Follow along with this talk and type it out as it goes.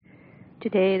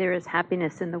Today there is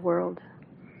happiness in the world.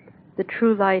 The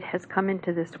true light has come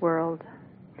into this world.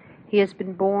 He has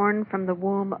been born from the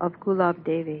womb of Gulab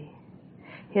Devi.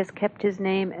 He has kept his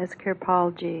name as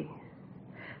Kirpal Ji.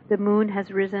 The moon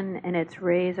has risen and its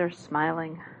rays are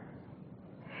smiling.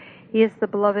 He is the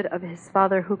beloved of his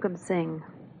father Hukam Singh.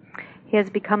 He has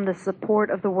become the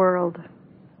support of the world.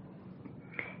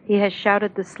 He has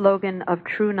shouted the slogan of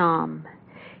true Nam.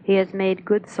 He has made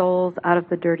good souls out of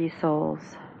the dirty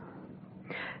souls.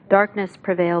 Darkness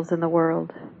prevails in the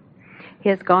world. He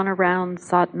has gone around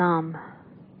Sat Nam.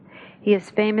 He is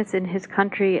famous in his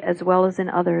country as well as in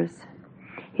others.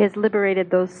 He has liberated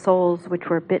those souls which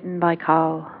were bitten by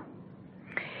cow.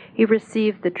 He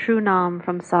received the true Nam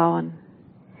from Sawan.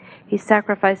 He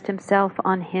sacrificed himself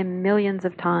on him millions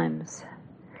of times.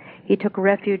 He took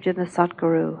refuge in the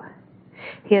Satguru.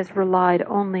 He has relied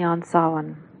only on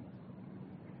Sawan.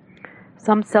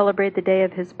 Some celebrate the day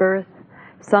of his birth.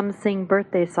 Some sing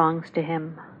birthday songs to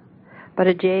him, but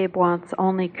a Jabe wants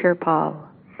only Kirpal,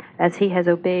 as he has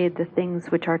obeyed the things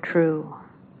which are true.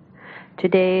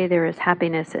 Today there is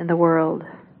happiness in the world.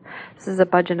 This is a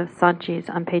bhajan of Sant Ji's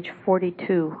on page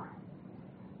 42.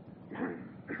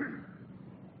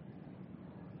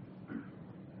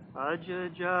 Aja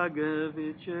jaga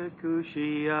vicha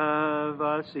kushiya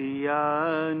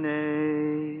vasiyane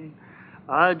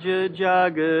Aja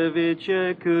jaga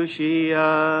vicha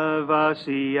kushiya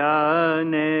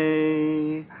vasiyane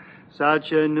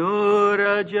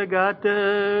Sachanura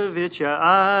jagata vicha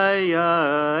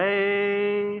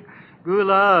ayae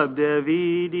Gulab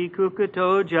Devi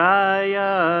kukato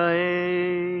jayae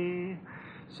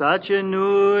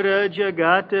Sachanura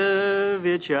jagata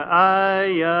vicha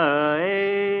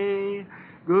ayae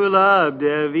Gulab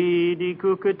Devi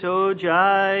kukato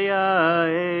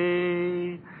jayae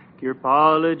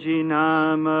Kirpalaji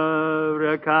nama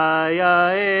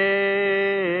rakayae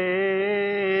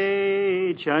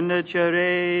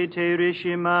Chanachare te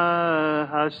rishima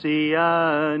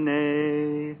hasiyane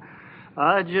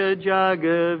Aja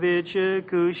jaga vicha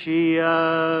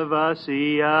kushiya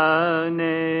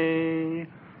vasiyane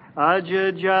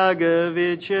Aja jaga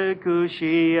vicha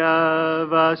kushiya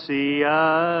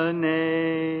vasiyane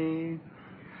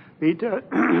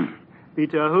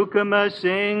Pita hukama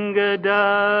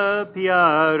singada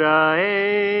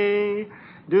pyarae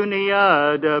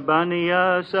Dunya da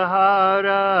baniya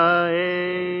saharae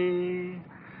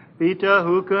Pita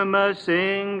hukama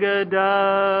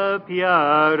singada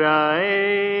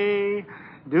pyarae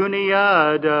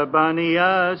Dunya da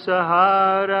baniya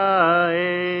saharae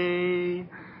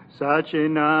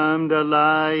Sachinam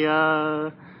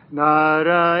dalaya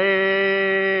narae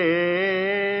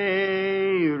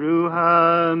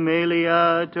Ruha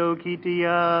melia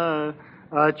tokitiya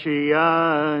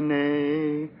achiyane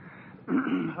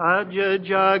Aja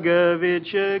jaga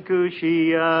vicha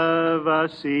kushiya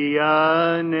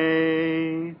vasiyane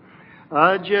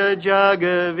Aja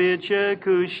jaga vicha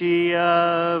kushiya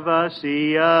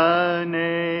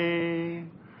vasiyane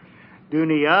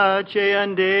Dunya che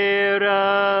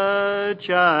andera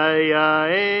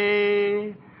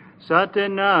chayae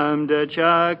Satanam da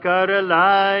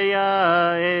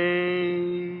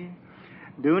chakaralayae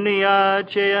Dunya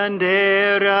che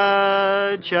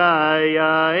andera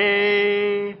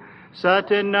chayae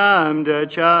Satanam da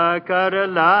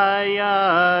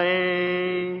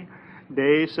chakaralayae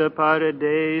Desa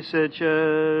paradesa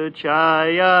cha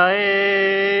chayae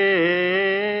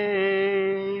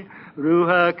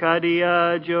Ruha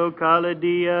kadiya jo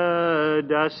kaladiya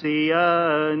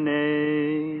dasiyane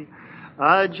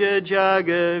Aja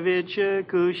jaga vicha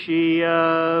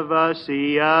kushiya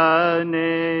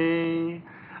vasiyane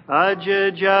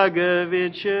Aja jaga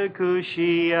vicha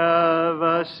kushiya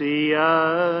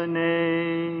vasiyane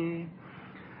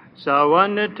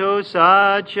Sawanato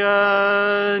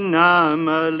sacha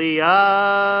namaliya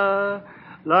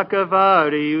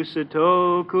Lakavari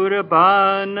usato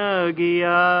kurabana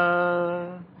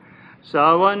giya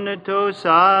Sawanato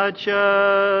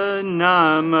sacha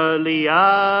namaliya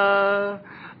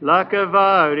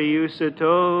Lakavari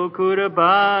usato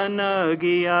kurabana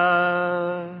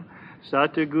giya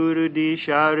Sataguru di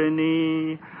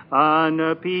sharani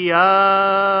anapiya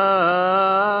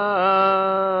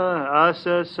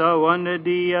Asa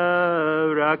sawanadiya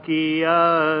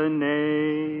rakiyane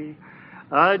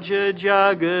Aja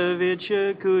jaga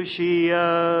vicha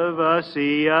kushiya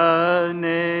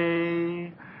vasiyane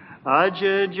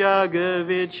Aja jaga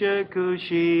vicha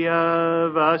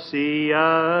kushiya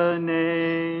vasiyane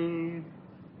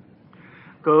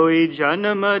Koi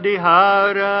janma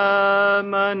dihara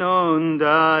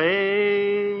manondae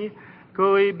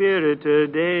Koi birta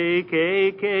de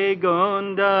ke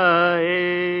gondae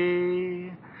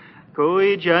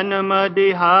Koi janma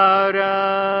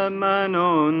dihara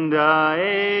manondae,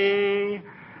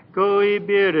 Koi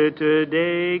birta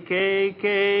de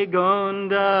ke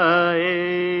gondae,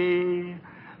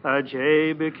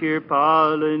 Ajay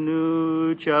Kirpal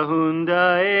nu chahundae,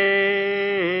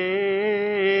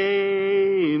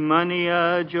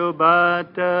 Mania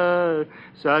jobata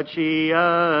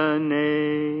sachiane,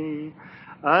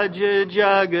 Aja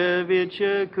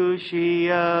jagavicha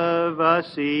kushiya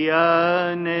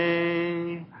vasiyane,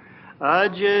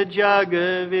 Aja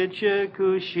jagavicha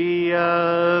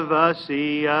kushiya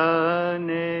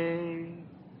vasiyane.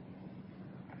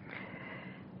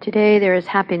 Today there is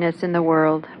happiness in the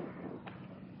world.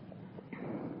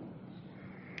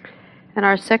 And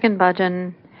our second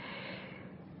bhajan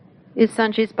is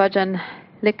Sant Ji's bhajan,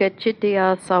 Lika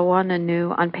Chittiya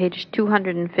Sawananu, on page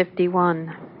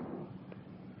 251.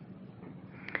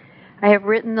 I have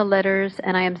written the letters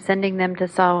and I am sending them to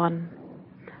Sawan.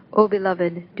 O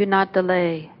beloved, do not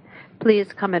delay.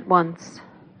 Please come at once.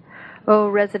 O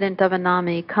resident of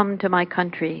Anami, come to my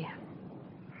country.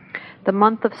 The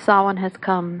month of Sawan has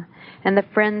come, and the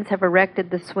friends have erected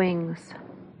the swings.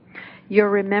 Your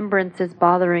remembrance is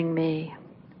bothering me.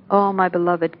 Oh, my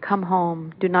beloved, come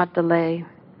home. Do not delay.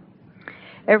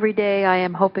 Every day I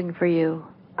am hoping for you.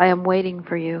 I am waiting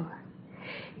for you.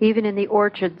 Even in the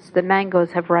orchards, the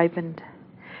mangoes have ripened.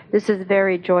 This is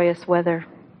very joyous weather.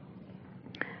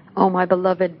 Oh, my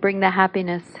beloved, bring the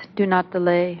happiness. Do not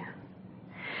delay.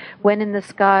 When in the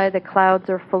sky the clouds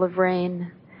are full of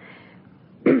rain,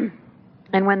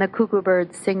 and when the cuckoo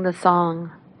birds sing the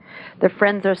song, the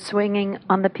friends are swinging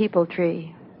on the peepal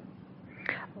tree.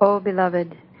 Oh,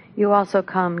 beloved, you also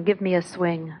come, give me a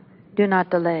swing. Do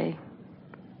not delay.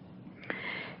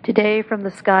 Today from the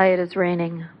sky it is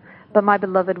raining, but my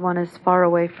beloved one is far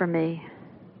away from me.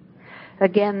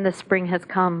 Again the spring has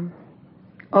come.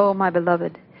 Oh, my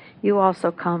beloved, you also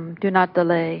come. Do not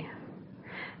delay.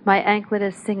 My anklet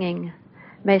is singing.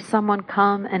 May someone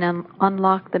come and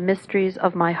unlock the mysteries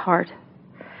of my heart.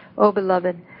 O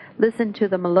beloved, listen to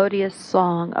the melodious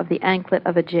song of the anklet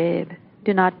of Ajayb.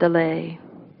 Do not delay.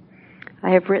 I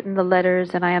have written the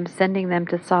letters and I am sending them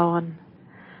to Sawan.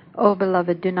 O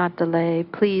beloved, do not delay.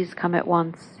 Please come at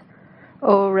once.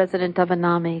 O resident of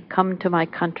Anami, come to my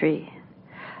country.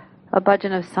 A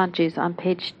bhajan of Sant Ji's on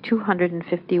page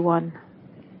 251.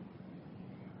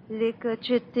 Lika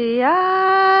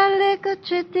chittiya, lika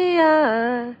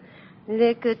chittiya,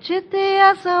 lika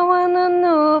chittiya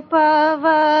sawananu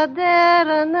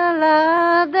pavadera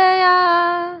naladeya,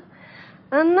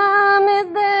 Anami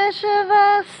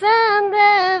deshava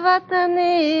sende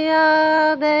vataniya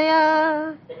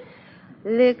deya.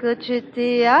 Lika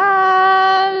chittiya,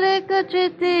 lika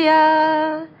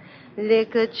chittiya,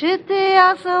 lika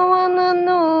chittiya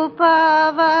sawananu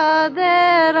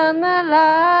pavadera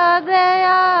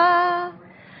naladeya,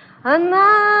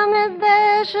 Anami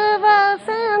deshava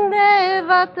sende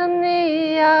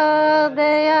vataniya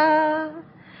deya.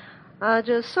 Aaj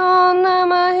sona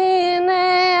mahine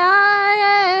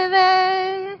aayeve,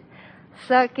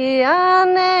 sakiya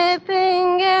ne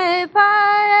pinge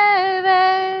paayeve.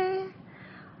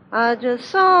 Aaj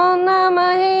sona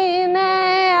mahine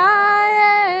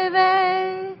aayeve,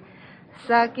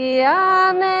 sakiya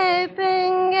ne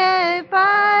pinge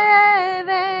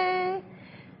paayeve.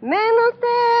 Mainu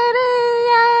tere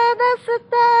yaad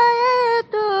sataye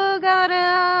tu ghar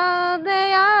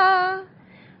aadaya,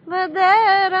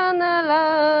 vadera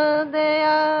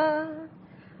naladeya.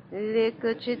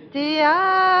 Lika chittiya,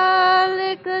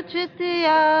 lika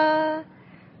chittiya,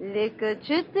 lika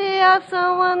chittiya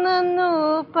sawananu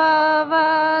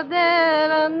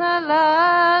pavadera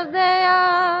naladeya,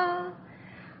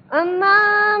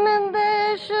 Anami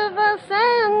deshava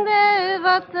sende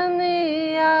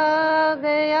vataniya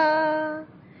deya.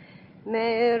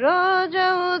 Mero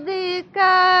jaudi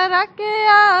karake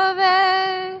ave,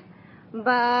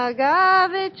 baga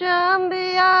vich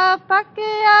ambiya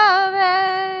pake ave.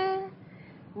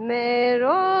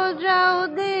 Mero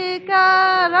jaudi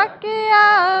karake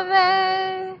ave,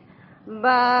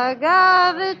 baga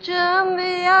vich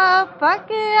ambiya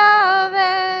pake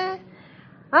ave.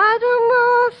 Aaj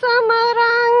mausam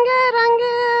rang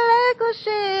rangile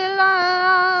kushila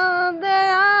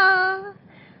deya,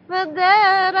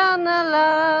 vadera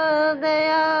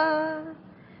naladeya.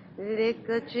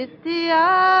 Lika chittiya,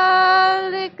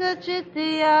 lika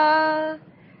chittiya,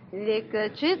 lika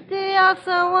chittiya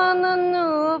sawananu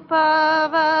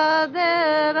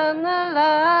pavadera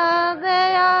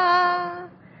naladeya,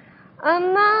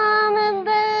 Anami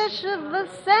deshava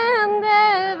sende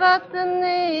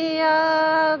vataniya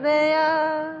deya.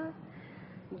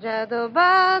 Jado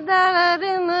badal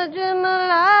rim jim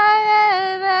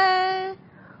laayeve,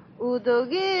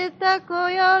 Udogita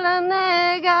koyola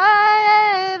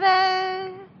negaeve,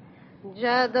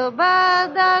 Jado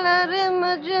badala rim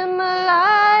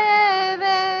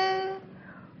jimlaeve,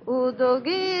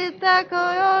 Udogita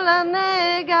koyola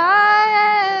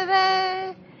negaeve,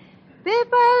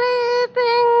 Pipali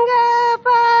pinga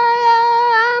paya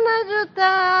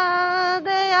anajuta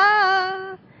deya,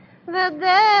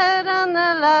 Vedera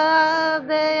nala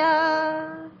deya.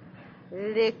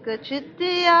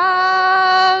 Likachitya,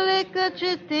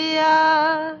 likachitya,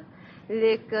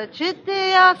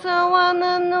 likachitya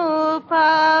sawananu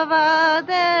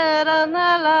pavadera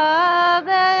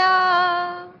naladeya.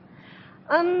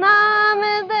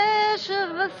 Anamide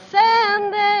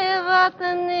shivasende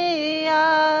vataniya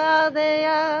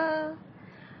deya.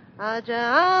 Aja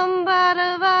ambar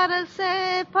varse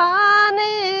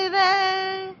panive,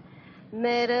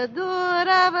 Mera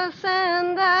dura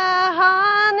vasenda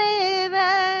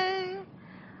hanive,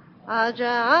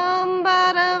 Aja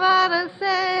ambar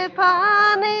varse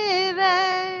panive,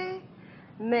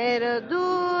 Mera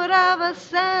dura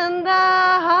vasenda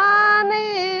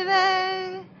hanive,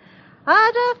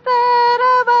 Aja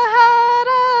fera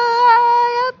bahara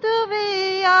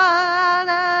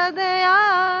ayatuviyala deya,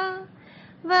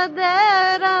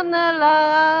 Vadera nala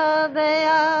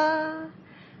deya.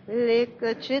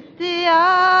 Likachitya,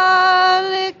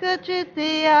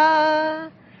 likachitya,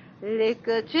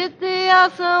 likachitya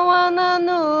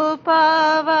sawananu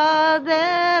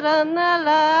pavadera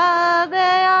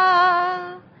naladeya.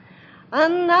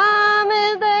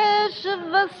 Anamide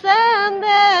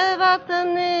shivasende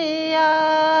vataniya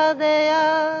deya.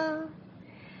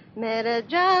 Mere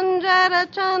janjara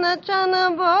chana chana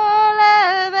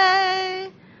boleve,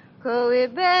 Koi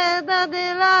beda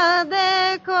dila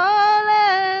de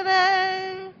koleve,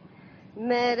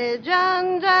 Mere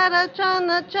janjara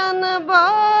chana chana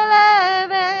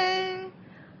boleve,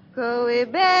 Koi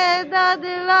beda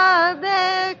dila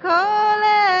de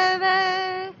koleve,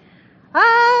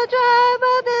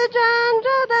 Ajaba de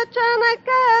janjara chana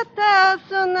kata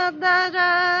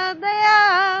sunadaja deya,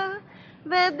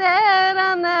 Vedera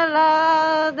nala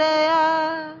deya.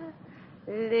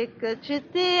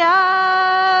 Likachitya,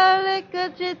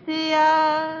 likachitya,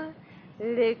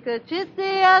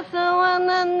 likachitya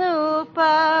sawananu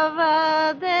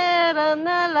pavadera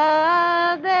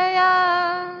naladeya.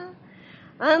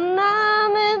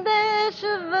 Anamide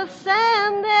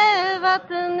shivasende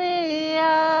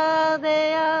vataniya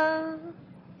deya.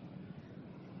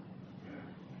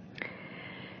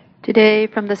 Today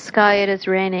from the sky it is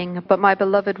raining, but my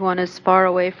beloved one is far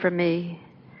away from me.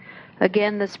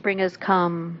 Again the spring has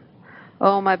come.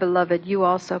 Oh, my beloved, you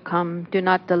also come. Do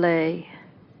not delay.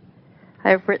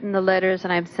 I have written the letters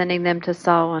and I am sending them to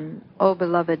Sawan. Oh,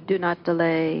 beloved, do not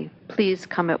delay. Please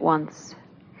come at once.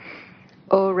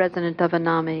 Oh, resident of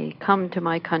Anami, come to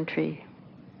my country.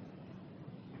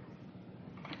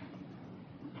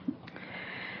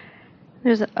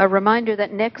 There's a reminder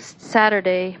that next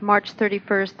Saturday, March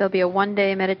 31st, there'll be a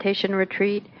one-day meditation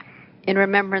retreat in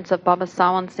remembrance of Baba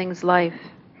Sawan Singh's life.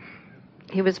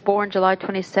 He was born July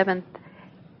 27th,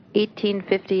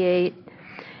 1858,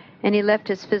 and he left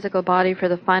his physical body for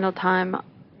the final time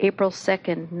April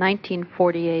 2nd,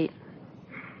 1948.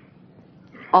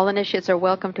 All initiates are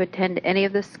welcome to attend any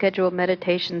of the scheduled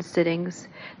meditation sittings.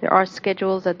 There are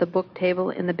schedules at the book table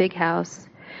in the big house,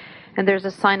 and there's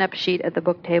a sign-up sheet at the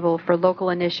book table for local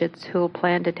initiates who will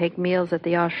plan to take meals at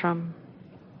the ashram.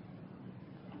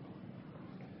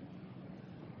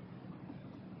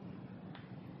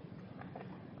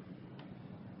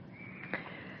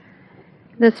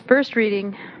 This first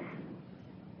reading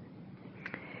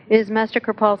is Master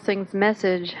Kirpal Singh's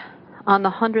message on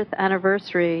the 100th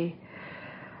anniversary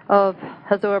of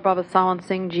Hazur Baba Sawan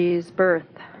Singh Ji's birth.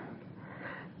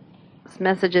 This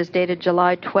message is dated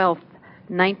July 12th,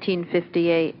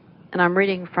 1958, and I'm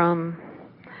reading from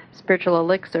Spiritual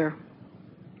Elixir.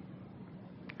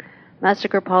 Master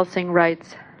Kirpal Singh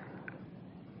writes,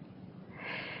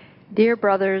 Dear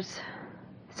brothers,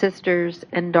 sisters,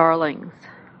 and darlings,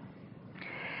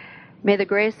 may the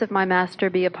grace of my Master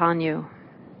be upon you.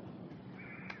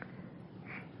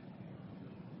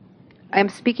 I am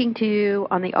speaking to you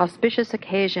on the auspicious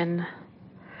occasion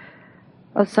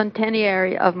of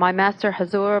Centenary of my Master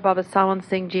Hazur Baba Sawan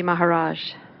Singh Ji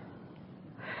Maharaj.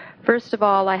 First of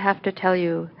all, I have to tell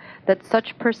you that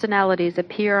such personalities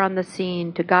appear on the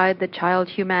scene to guide the child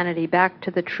humanity back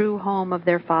to the true home of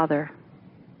their Father.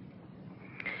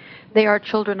 They are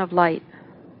children of light.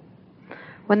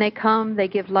 When they come, they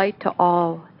give light to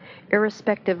all,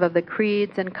 irrespective of the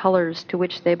creeds and colors to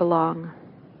which they belong.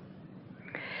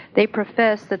 They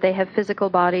profess that they have physical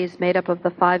bodies made up of the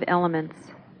 5 elements,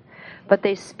 but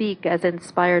they speak as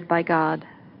inspired by God.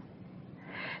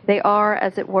 They are,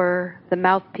 as it were, the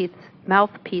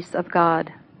mouthpiece of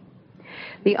God,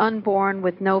 the unborn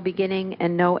with no beginning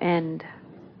and no end.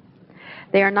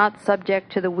 They are not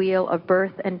subject to the wheel of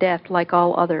birth and death like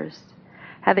all others,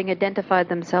 having identified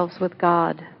themselves with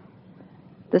God.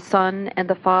 The Son and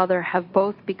the Father have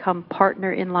both become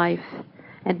partner in life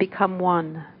and become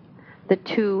one, the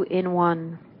two in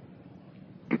one.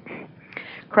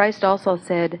 Christ also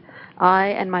said, "I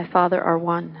and my Father are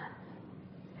one."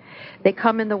 They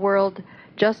come in the world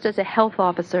just as a health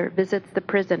officer visits the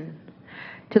prison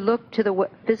to look to the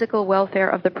physical welfare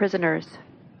of the prisoners,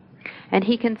 and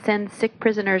he can send sick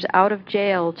prisoners out of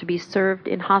jail to be served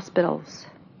in hospitals.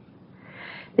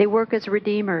 They work as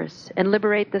redeemers and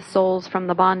liberate the souls from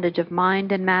the bondage of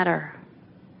mind and matter.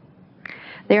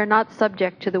 They are not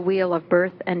subject to the wheel of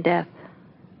birth and death.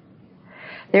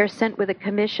 They are sent with a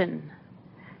commission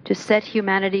to set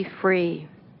humanity free,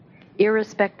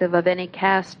 irrespective of any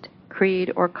caste,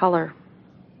 creed, or color.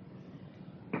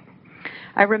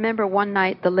 I remember one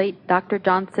night the late Dr.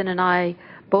 Johnson and I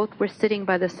both were sitting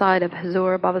by the side of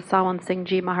Hazur Baba Sawan Singh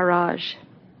Ji Maharaj.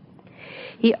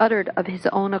 He uttered of his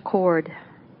own accord,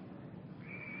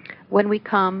 "When we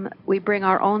come, we bring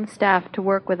our own staff to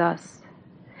work with us.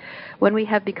 When we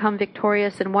have become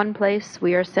victorious in one place,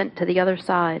 we are sent to the other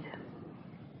side."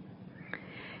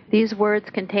 These words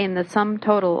contain the sum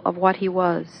total of what he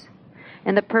was,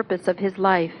 and the purpose of his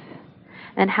life,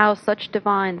 and how such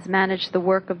divines manage the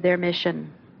work of their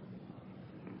mission.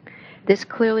 This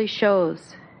clearly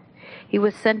shows he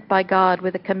was sent by God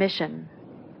with a commission,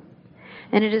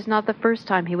 and it is not the first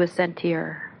time he was sent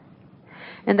here,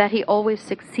 and that he always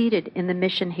succeeded in the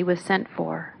mission he was sent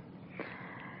for,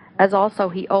 as also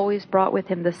he always brought with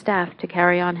him the staff to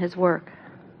carry on his work.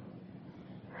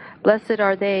 Blessed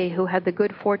are they who had the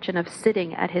good fortune of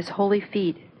sitting at his holy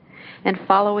feet and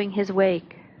following his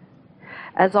wake,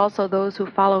 as also those who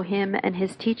follow him and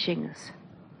his teachings.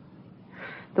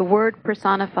 The Word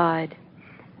personified,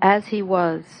 as he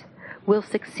was, will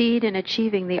succeed in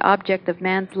achieving the object of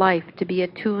man's life to be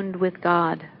attuned with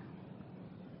God.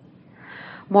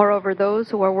 Moreover,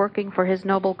 those who are working for his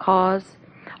noble cause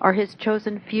are his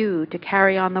chosen few to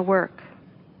carry on the work.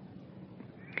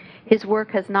 His work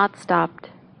has not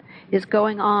stopped, is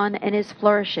going on, and is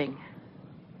flourishing.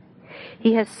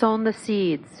 He has sown the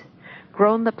seeds,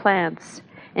 grown the plants,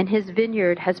 and his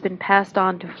vineyard has been passed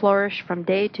on to flourish from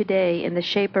day to day in the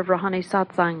shape of Rohani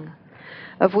Satsang,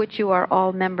 of which you are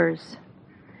all members,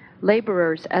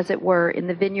 laborers, as it were, in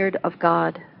the vineyard of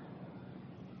God.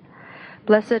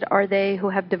 Blessed are they who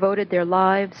have devoted their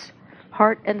lives,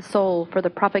 heart and soul for the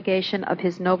propagation of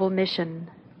his noble mission,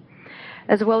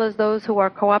 as well as those who are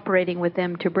cooperating with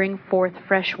them to bring forth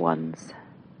fresh ones.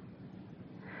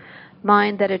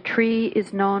 Mind that a tree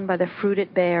is known by the fruit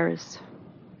it bears.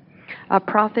 A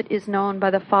prophet is known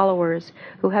by the followers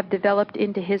who have developed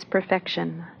into his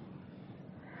perfection.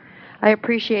 I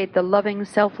appreciate the loving,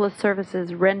 selfless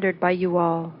services rendered by you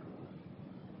all.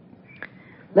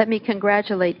 Let me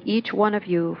congratulate each one of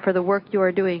you for the work you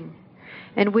are doing,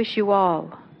 and wish you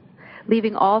all,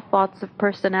 leaving all thoughts of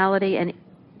personality and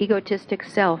egotistic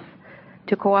self,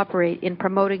 to cooperate in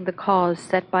promoting the cause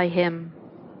set by him.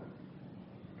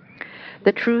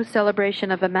 The true celebration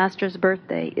of a master's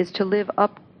birthday is to live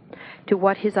up to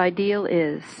what his ideal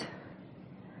is.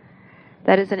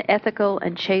 That is an ethical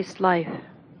and chaste life,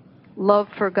 love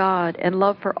for God and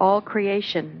love for all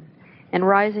creation, and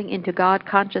rising into God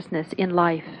consciousness in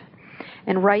life,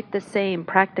 and write the same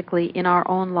practically in our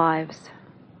own lives.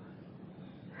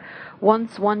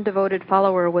 Once one devoted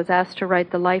follower was asked to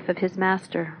write the life of his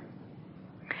master.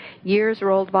 Years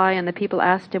rolled by, and the people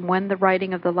asked him when the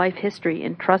writing of the life history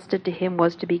entrusted to him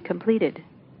was to be completed,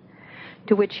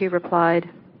 to which he replied,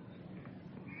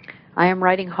 "I am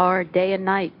writing hard day and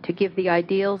night to give the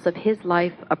ideals of his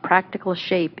life a practical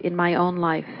shape in my own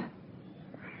life."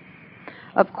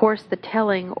 Of course, the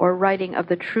telling or writing of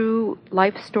the true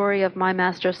life story of my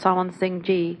master Sawan Singh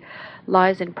Ji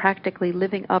lies in practically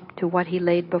living up to what he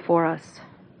laid before us.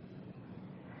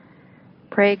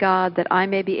 Pray God that I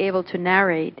may be able to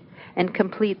narrate and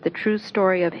complete the true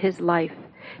story of his life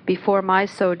before my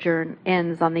sojourn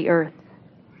ends on the earth,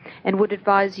 and would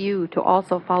advise you to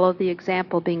also follow the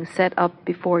example being set up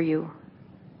before you.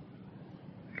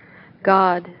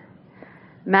 God,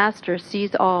 Master,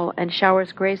 sees all and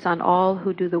showers grace on all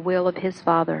who do the will of his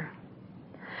Father.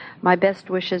 My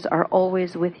best wishes are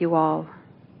always with you all.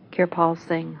 Kirpal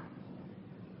Singh.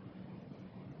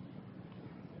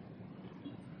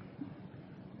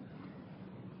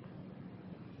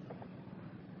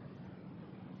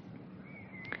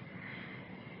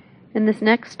 In this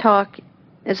next talk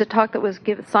is a talk that was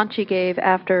Sant Ji gave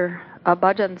after a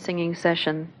bhajan singing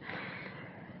session.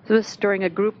 This was during a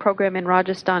group program in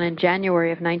Rajasthan in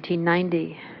January of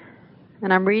 1990.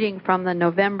 And I'm reading from the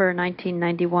November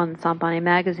 1991 Sant Bani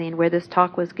Magazine, where this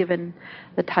talk was given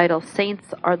the title,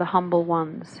 Saints Are the Humble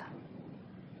Ones.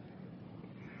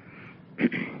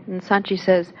 And Sant Ji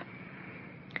says,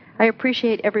 I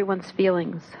appreciate everyone's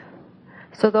feelings.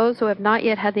 So those who have not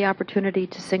yet had the opportunity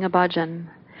to sing a bhajan,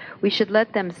 we should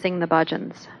let them sing the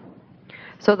bhajans.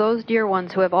 So those dear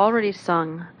ones who have already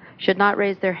sung should not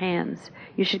raise their hands.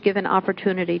 You should give an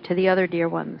opportunity to the other dear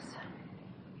ones.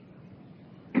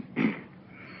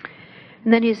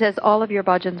 And then he says, all of your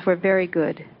bhajans were very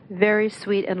good, very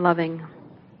sweet and loving.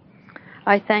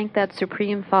 I thank that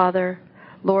Supreme Father,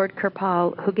 Lord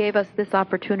Kirpal, who gave us this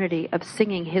opportunity of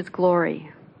singing His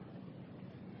glory.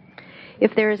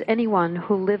 If there is anyone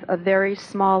who live a very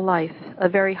small life, a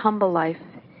very humble life,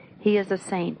 he is a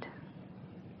saint.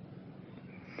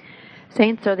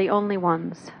 Saints are the only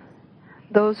ones,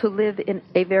 those who live in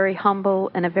a very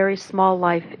humble and a very small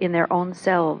life in their own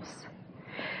selves.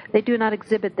 They do not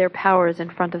exhibit their powers in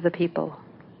front of the people.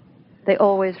 They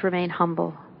always remain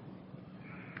humble.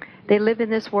 They live in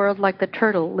this world like the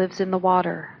turtle lives in the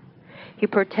water. He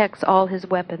protects all his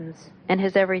weapons and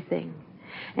his everything,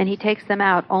 and he takes them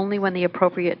out only when the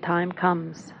appropriate time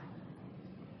comes.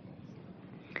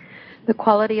 The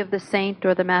quality of the saint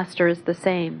or the master is the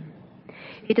same.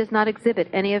 He does not exhibit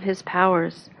any of his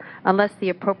powers unless the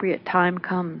appropriate time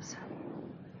comes.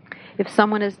 If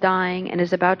someone is dying and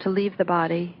is about to leave the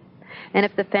body, and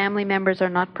if the family members are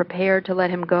not prepared to let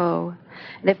him go,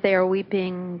 and if they are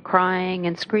weeping, crying,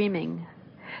 and screaming,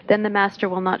 then the Master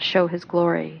will not show his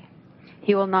glory.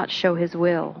 He will not show his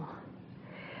will.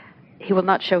 He will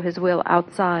not show his will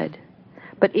outside.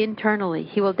 But internally,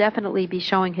 he will definitely be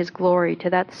showing his glory to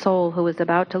that soul who is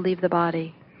about to leave the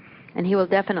body, and he will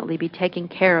definitely be taking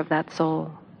care of that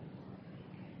soul.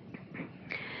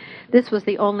 This was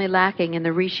the only lacking in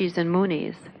the rishis and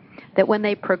munis, that when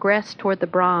they progressed toward the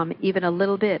Brahm even a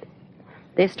little bit,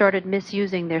 they started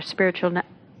misusing their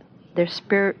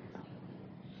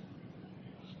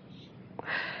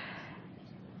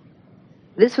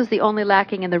This was the only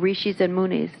lacking in the rishis and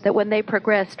munis, that when they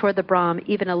progressed toward the Brahm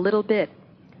even a little bit,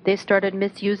 they started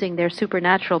misusing their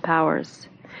supernatural powers,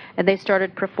 and they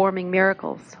started performing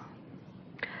miracles.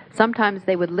 Sometimes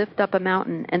they would lift up a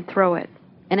mountain and throw it,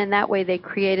 and in that way they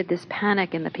created this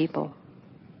panic in the people.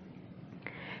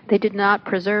 They did not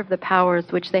preserve the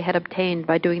powers which they had obtained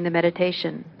by doing the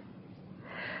meditation.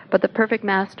 But the perfect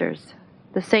masters,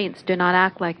 the saints, do not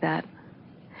act like that.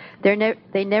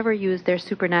 They never use their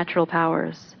supernatural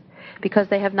powers, because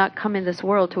they have not come in this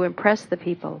world to impress the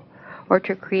people or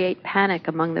to create panic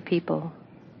among the people.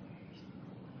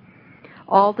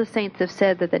 All the saints have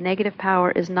said that the negative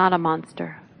power is not a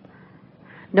monster.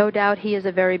 No doubt he is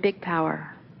a very big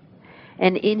power.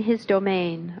 And in his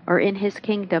domain, or in his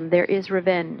kingdom, there is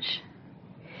revenge.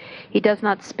 He does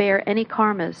not spare any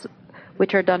karmas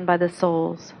which are done by the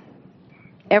souls.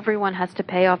 Everyone has to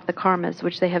pay off the karmas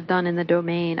which they have done in the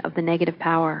domain of the negative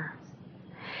power.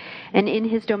 And in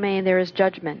his domain there is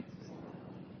judgment.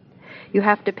 You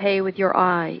have to pay with your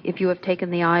eye if you have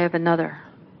taken the eye of another.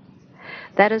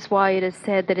 That is why it is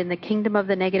said that in the kingdom of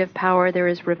the negative power there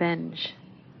is revenge.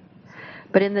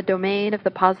 But in the domain of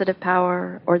the positive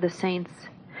power, or the saints,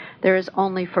 there is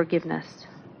only forgiveness.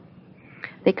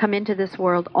 They come into this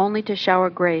world only to shower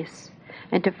grace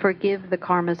and to forgive the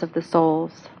karmas of the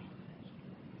souls.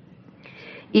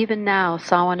 Even now,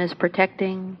 Sawan is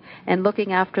protecting and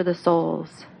looking after the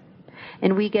souls,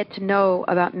 and we get to know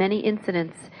about many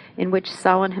incidents in which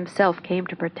Sawan himself came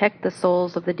to protect the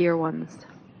souls of the dear ones.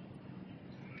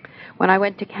 When I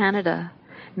went to Canada,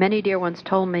 many dear ones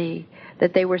told me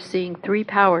that they were seeing 3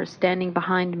 powers standing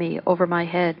behind me over my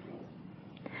head.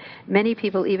 Many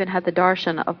people even had the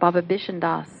darshan of Baba Bishan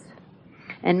Das,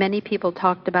 and many people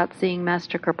talked about seeing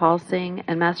Master Kirpal Singh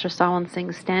and Master Sawan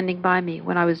Singh standing by me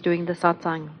when I was doing the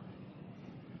Satsang.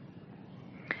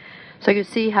 So you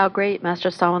see how great Master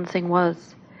Sawan Singh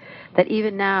was, that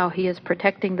even now he is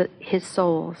protecting his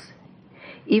souls.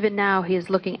 Even now he is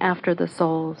looking after the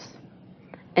souls.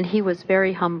 And he was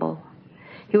very humble.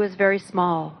 He was very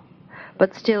small,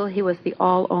 but still he was the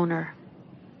all-owner.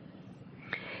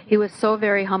 He was so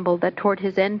very humble that toward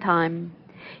his end time,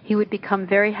 he would become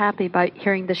very happy by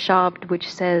hearing the shabd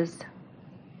which says,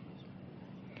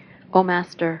 "O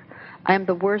Master, I am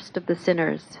the worst of the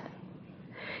sinners."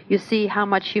 You see how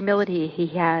much humility he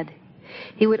had.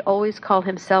 He would always call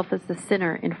himself as the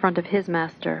sinner in front of his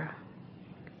Master.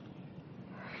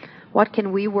 What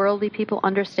can we worldly people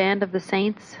understand of the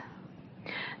saints?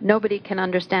 Nobody can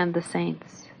understand the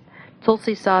saints.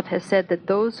 Tulsi Sahib has said that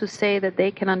those who say that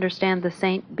they can understand the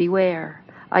saint, beware.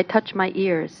 I touch my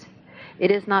ears.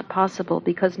 It is not possible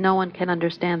because no one can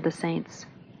understand the saints.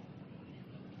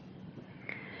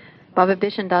 Baba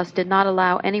Bishan Das did not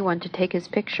allow anyone to take his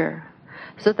picture.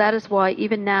 So that is why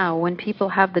even now when people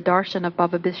have the darshan of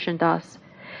Baba Bishan Das,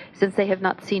 since they have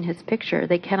not seen his picture,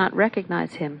 they cannot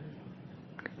recognize him.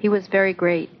 He was very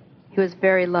great. He was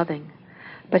very loving.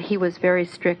 But he was very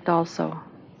strict also.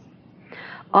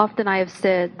 Often I have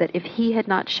said that if he had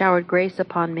not showered grace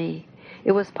upon me,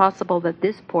 it was possible that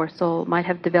this poor soul might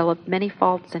have developed many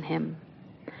faults in him.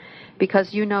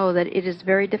 Because you know that it is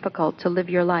very difficult to live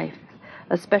your life,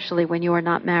 especially when you are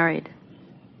not married.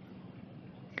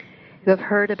 You have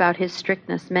heard about his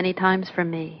strictness many times from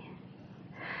me.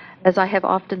 As I have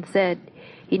often said,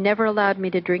 he never allowed me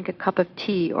to drink a cup of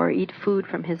tea or eat food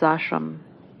from his ashram.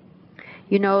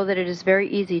 You know that it is very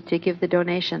easy to give the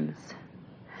donations.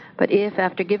 But if,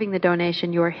 after giving the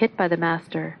donation, you are hit by the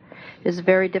master, it is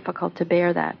very difficult to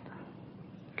bear that.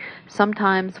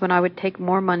 Sometimes when I would take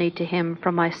more money to him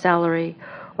from my salary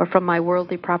or from my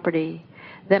worldly property,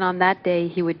 then on that day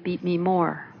he would beat me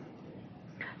more.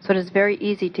 So it is very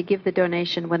easy to give the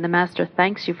donation when the master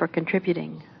thanks you for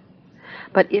contributing.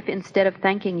 But if instead of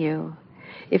thanking you,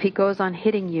 if he goes on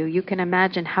hitting you, you can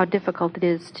imagine how difficult it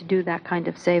is to do that kind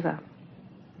of seva.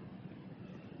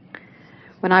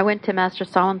 When I went to Master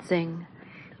Sawan Singh,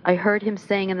 I heard him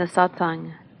saying in the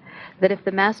Satsang that if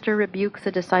the master rebukes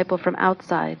a disciple from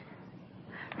outside,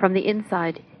 from the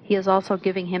inside, he is also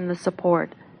giving him the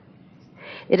support.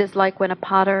 It is like when a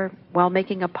potter, while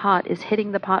making a pot, is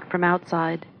hitting the pot from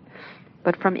outside,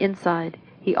 but from inside,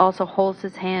 he also holds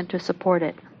his hand to support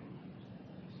it.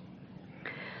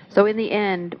 So in the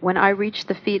end, when I reached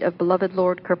the feet of beloved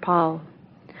Lord Kirpal,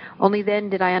 only then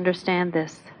did I understand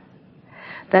this,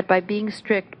 that by being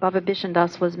strict, Baba Bishan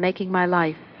Das was making my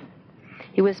life.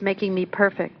 He was making me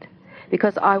perfect,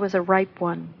 because I was a ripe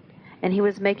one, and he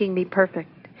was making me perfect.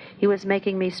 He was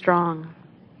making me strong.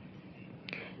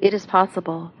 It is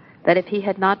possible that if he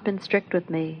had not been strict with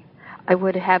me, I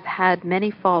would have had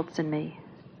many faults in me.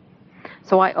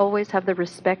 So I always have the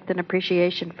respect and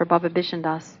appreciation for Baba Bishan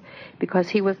Das, because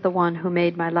he was the one who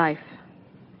made my life.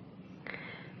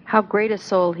 How great a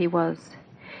soul he was.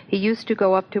 He used to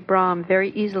go up to Brahm very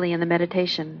easily in the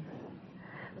meditation,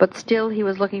 but still he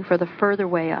was looking for the further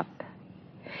way up.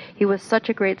 He was such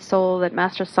a great soul that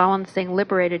Master Sawan Singh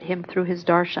liberated him through his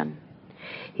darshan.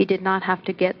 He did not have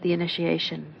to get the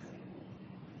initiation.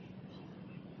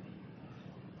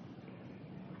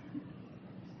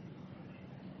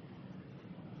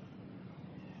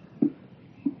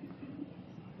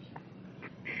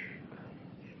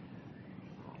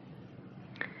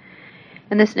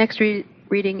 And this next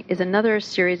reading is another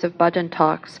series of bhajan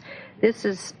talks.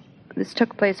 This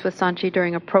took place with Sant Ji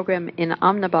during a program in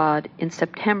Ahmedabad in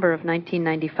September of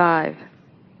 1995.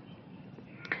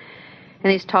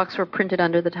 And these talks were printed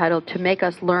under the title, "To Make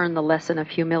Us Learn the Lesson of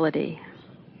Humility."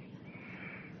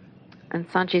 And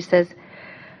Sant Ji says,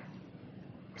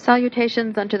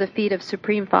 "Salutations unto the feet of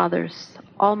Supreme Fathers,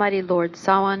 Almighty Lord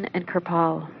Sawan and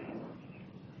Kirpal.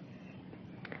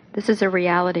 This is a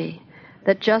reality,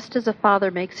 that just as a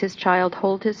father makes his child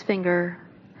hold his finger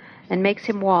and makes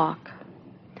him walk,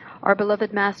 our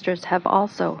beloved masters have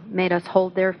also made us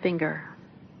hold their finger.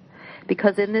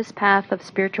 Because in this path of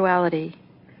spirituality,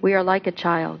 we are like a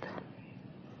child.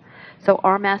 So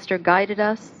our master guided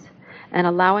us, and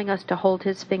allowing us to hold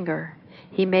his finger,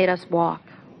 he made us walk.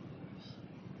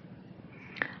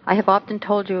 I have often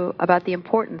told you about the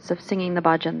importance of singing the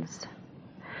bhajans.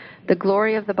 The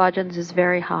glory of the bhajans is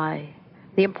very high.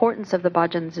 The importance of the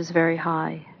bhajans is very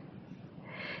high.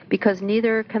 Because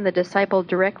neither can the disciple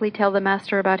directly tell the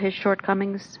master about his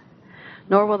shortcomings,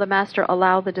 nor will the master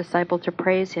allow the disciple to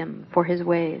praise him for his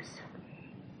ways.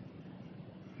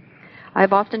 I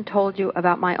have often told you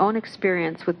about my own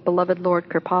experience with beloved Lord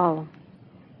Kirpal,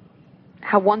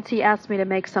 how once he asked me to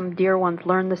make some dear ones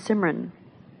learn the Simran.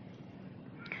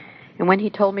 And when he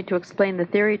told me to explain the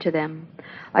theory to them,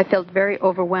 I felt very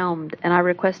overwhelmed, and I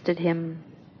requested him,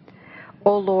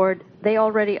 "O Lord, they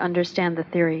already understand the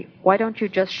theory. Why don't you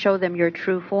just show them your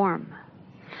true form?"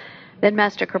 Then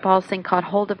Master Kirpal Singh caught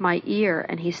hold of my ear,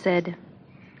 and he said,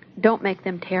 "Don't make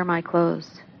them tear my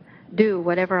clothes. Do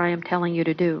whatever I am telling you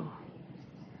to do."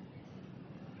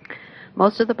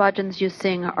 Most of the bhajans you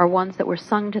sing are ones that were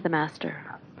sung to the master.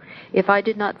 If I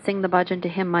did not sing the bhajan to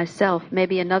him myself,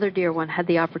 maybe another dear one had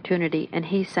the opportunity, and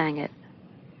he sang it.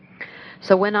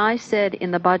 So when I said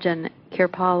in the bhajan,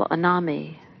 Kirpal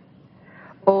Anami,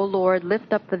 "O Lord,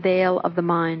 lift up the veil of the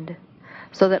mind,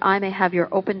 so that I may have your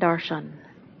open darshan.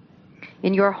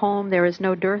 In your home there is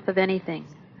no dearth of anything,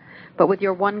 but with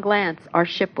your one glance our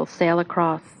ship will sail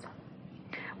across.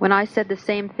 When I said the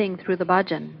same thing through the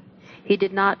bhajan, he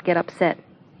did not get upset.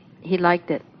 He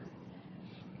liked it.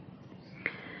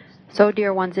 So,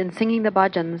 dear ones, in singing the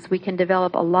bhajans, we can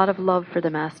develop a lot of love for the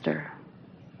Master,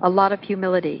 a lot of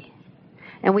humility,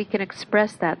 and we can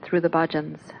express that through the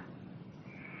bhajans.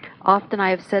 Often I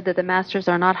have said that the Masters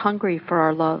are not hungry for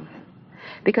our love,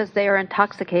 because they are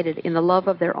intoxicated in the love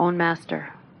of their own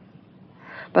Master.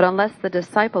 But unless the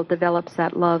disciple develops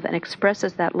that love and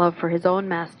expresses that love for his own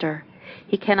Master,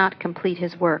 he cannot complete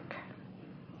his work.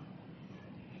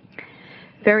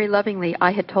 Very lovingly,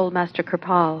 I had told Master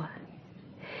Kirpal,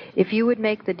 if you would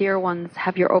make the dear ones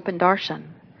have your open darshan,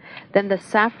 then the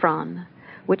saffron,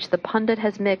 which the pundit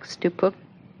has mixed to put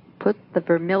the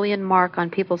vermilion mark on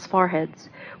people's foreheads,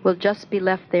 will just be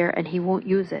left there and he won't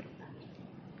use it.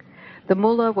 The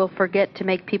mullah will forget to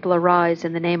make people arise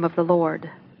in the name of the Lord.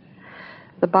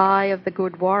 The Bhai of the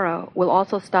Gurdwara will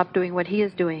also stop doing what he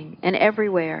is doing, and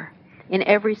everywhere, in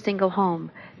every single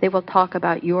home, they will talk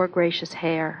about your gracious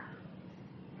hair.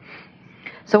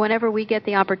 So whenever we get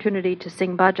the opportunity to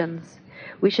sing bhajans,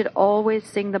 we should always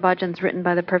sing the bhajans written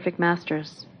by the perfect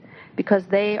masters, because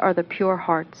they are the pure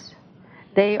hearts.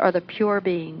 They are the pure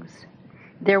beings.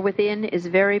 Their within is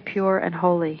very pure and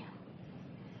holy.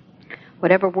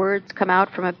 Whatever words come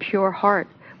out from a pure heart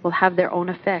will have their own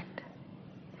effect.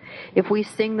 If we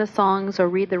sing the songs or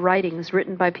read the writings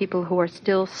written by people who are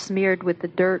still smeared with the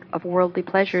dirt of worldly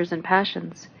pleasures and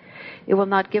passions, it will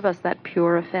not give us that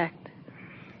pure effect.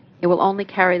 It will only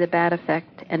carry the bad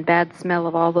effect and bad smell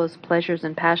of all those pleasures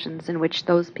and passions in which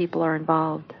those people are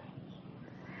involved.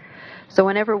 So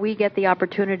whenever we get the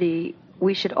opportunity,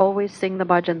 we should always sing the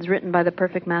bhajans written by the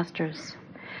perfect masters,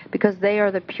 because they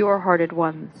are the pure-hearted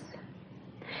ones.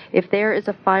 If there is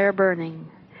a fire burning,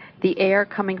 the air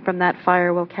coming from that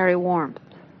fire will carry warmth.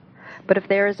 But if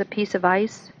there is a piece of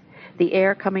ice, the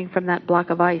air coming from that block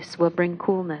of ice will bring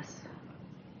coolness.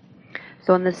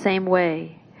 So in the same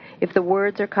way, if the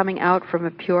words are coming out from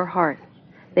a pure heart,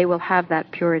 they will have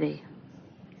that purity.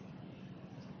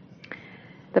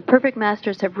 The perfect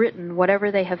masters have written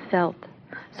whatever they have felt,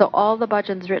 so all the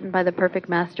bhajans written by the perfect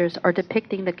masters are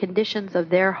depicting the conditions of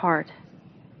their heart.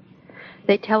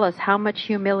 They tell us how much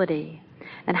humility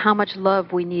and how much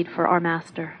love we need for our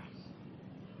Master.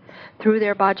 Through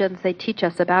their bhajans, they teach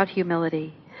us about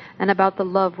humility and about the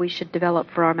love we should develop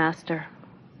for our Master.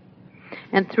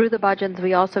 And through the bhajans,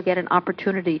 we also get an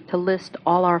opportunity to list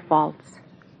all our faults.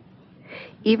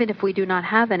 Even if we do not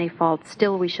have any faults,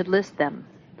 still we should list them.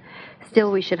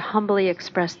 Still we should humbly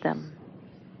express them.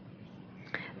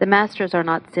 The Masters are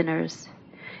not sinners.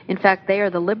 In fact, they are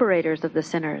the liberators of the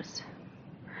sinners.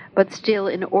 But still,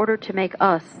 in order to make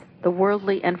us, the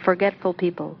worldly and forgetful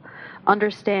people,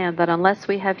 understand that unless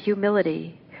we have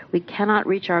humility, we cannot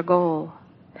reach our goal,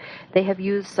 they have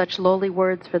used such lowly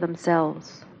words for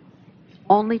themselves,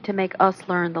 only to make us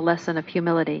learn the lesson of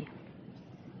humility.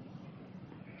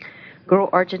 Guru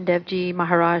Arjan Dev Ji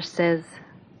Maharaj says,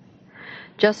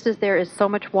 just as there is so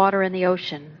much water in the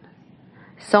ocean,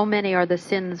 so many are the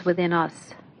sins within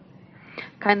us.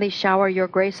 Kindly shower your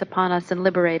grace upon us and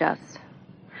liberate us.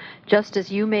 Just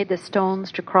as you made the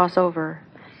stones to cross over,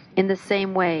 in the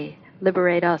same way,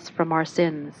 liberate us from our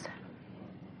sins.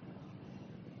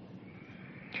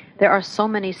 There are so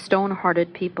many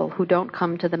stone-hearted people who don't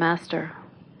come to the Master.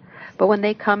 But when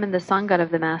they come in the Sangat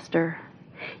of the Master,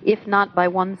 if not by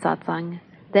one satsang,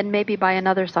 then maybe by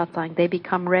another satsang, they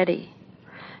become ready.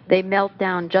 They melt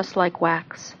down just like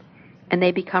wax, and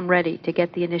they become ready to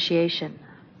get the initiation.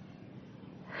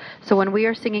 So when we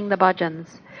are singing the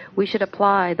bhajans, we should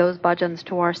apply those bhajans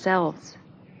to ourselves,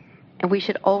 and we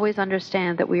should always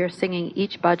understand that we are singing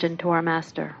each bhajan to our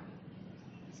Master.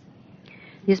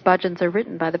 These bhajans are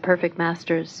written by the perfect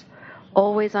masters,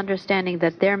 always understanding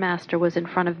that their Master was in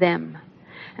front of them,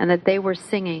 and that they were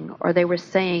singing or they were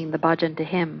saying the bhajan to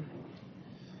him.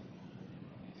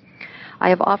 I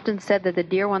have often said that the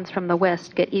dear ones from the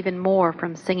West get even more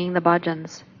from singing the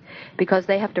bhajans, because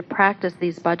they have to practice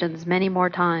these bhajans many more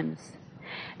times.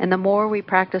 And the more we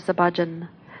practice a bhajan,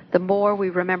 the more we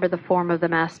remember the form of the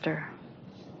Master.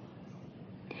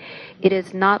 It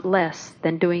is not less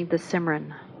than doing the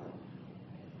Simran.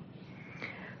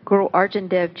 Guru Arjan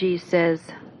Dev Ji says,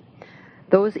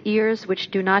 those ears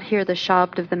which do not hear the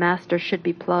shabd of the Master should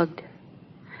be plugged.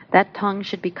 That tongue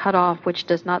should be cut off which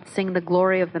does not sing the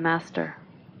glory of the Master.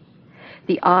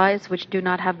 The eyes which do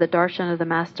not have the darshan of the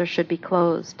Master should be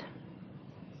closed.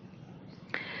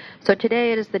 So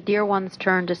today it is the dear ones'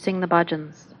 turn to sing the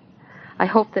bhajans. I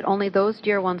hope that only those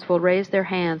dear ones will raise their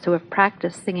hands who have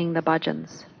practiced singing the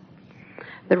bhajans.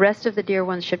 The rest of the dear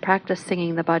ones should practice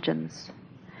singing the bhajans.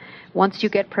 Once you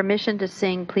get permission to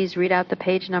sing, please read out the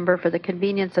page number for the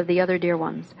convenience of the other dear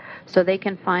ones, so they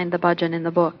can find the bhajan in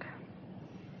the book.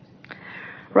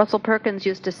 Russell Perkins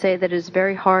used to say that it is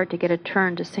very hard to get a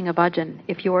turn to sing a bhajan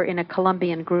if you are in a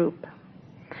Colombian group.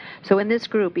 So in this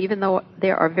group, even though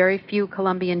there are very few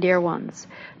Colombian dear ones,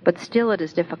 but still it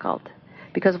is difficult,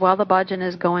 because while the bhajan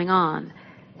is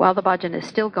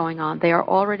still going on, they are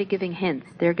already giving hints.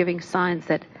 They are giving signs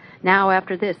that now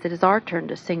after this, it is our turn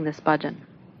to sing this bhajan.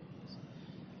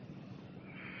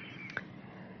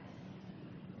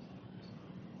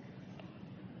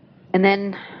 And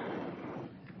then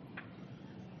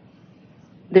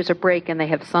there's a break and they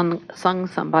have sung some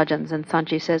bhajans, and Sant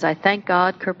Ji says, I thank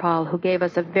God, Kirpal, who gave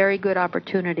us a very good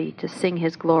opportunity to sing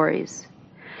his glories.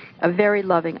 A very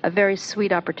loving, a very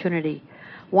sweet opportunity,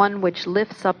 one which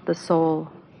lifts up the soul.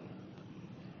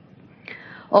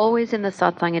 Always in the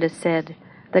Satsang it is said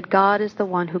that God is the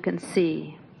one who can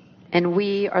see, and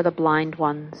we are the blind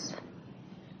ones.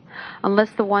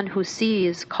 Unless the one who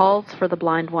sees calls for the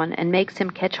blind one and makes him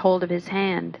catch hold of his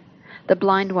hand, the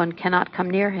blind one cannot come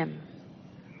near him.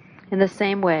 In the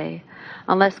same way,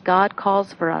 unless God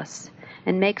calls for us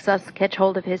and makes us catch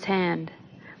hold of his hand,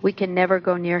 we can never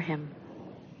go near him.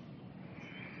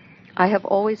 I have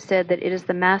always said that it is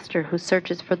the master who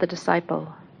searches for the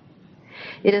disciple.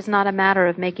 It is not a matter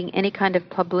of making any kind of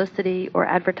publicity or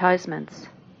advertisements.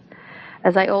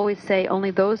 As I always say,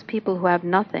 only those people who have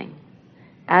nothing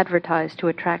advertise to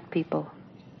attract people.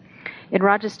 In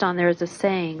Rajasthan there is a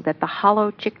saying that the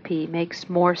hollow chickpea makes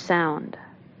more sound.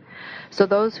 So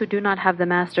those who do not have the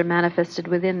master manifested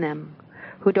within them,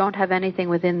 who don't have anything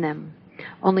within them,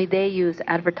 only they use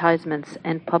advertisements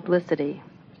and publicity.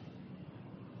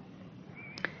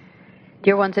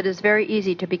 Dear ones, it is very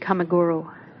easy to become a guru.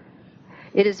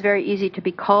 It is very easy to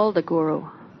be called a guru,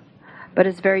 but it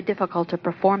is very difficult to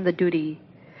perform the duty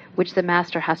which the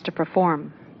master has to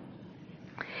perform.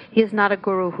 He is not a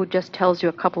guru who just tells you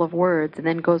a couple of words and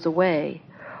then goes away,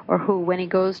 or who, when he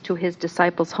goes to his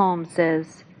disciples' home,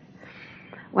 says,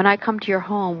 when I come to your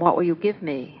home, what will you give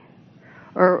me?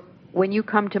 Or when you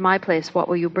come to my place, what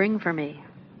will you bring for me?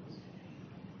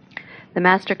 The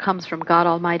master comes from God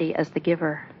Almighty as the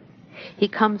giver. He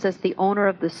comes as the owner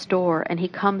of the store, and he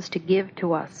comes to give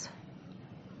to us.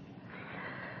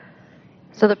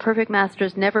 So the perfect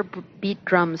masters never beat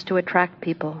drums to attract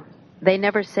people. They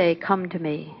never say, come to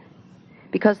me,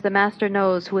 because the master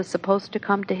knows who is supposed to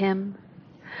come to him.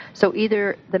 So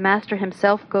either the master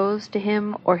himself goes to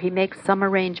him, or he makes some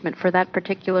arrangement for that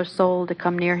particular soul to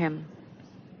come near him.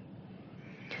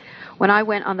 When I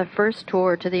went on the first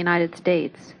tour to the United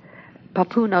States,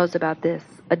 Papu knows about this.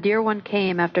 A dear one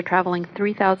came after traveling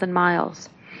 3,000 miles,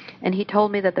 and he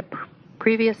told me that the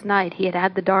previous night he had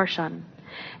had the darshan,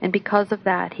 and because of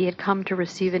that he had come to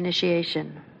receive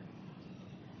initiation.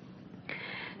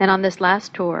 And on this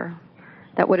last tour,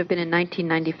 that would have been in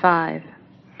 1995,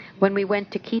 when we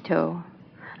went to Quito,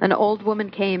 an old woman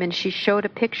came and she showed a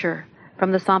picture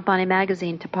from the Sant Bani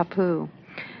Magazine to Papu,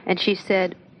 and she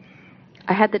said,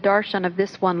 I had the darshan of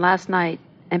this one last night,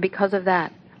 and because of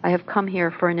that, I have come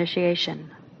here for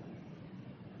initiation.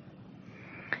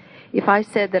 If I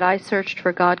said that I searched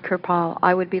for God Kirpal,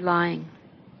 I would be lying.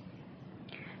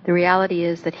 The reality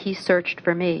is that he searched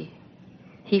for me.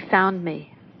 He found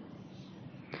me.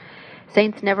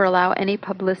 Saints never allow any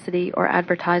publicity or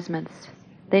advertisements.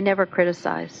 They never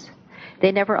criticize.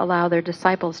 They never allow their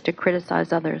disciples to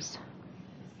criticize others.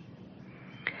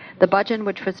 The bhajan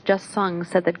which was just sung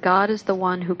said that God is the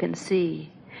one who can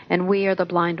see, and we are the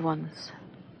blind ones.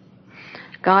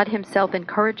 God himself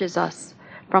encourages us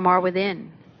from our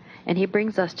within, and he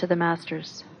brings us to the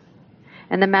masters.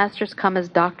 And the masters come as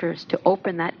doctors to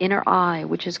open that inner eye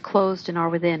which is closed in our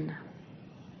within.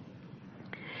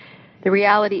 The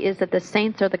reality is that the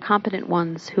saints are the competent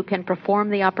ones who can perform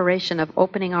the operation of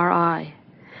opening our eye.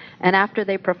 And after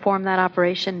they perform that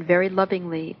operation very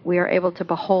lovingly, we are able to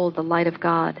behold the light of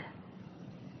God.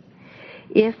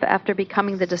 If, after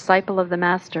becoming the disciple of the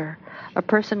master, a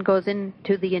person goes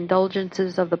into the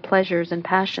indulgences of the pleasures and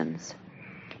passions,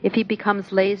 if he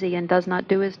becomes lazy and does not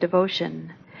do his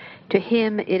devotion, to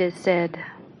him it is said,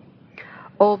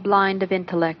 O blind of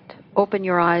intellect, open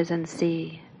your eyes and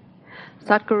see.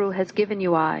 Satguru has given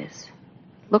you eyes.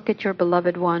 Look at your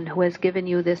beloved one who has given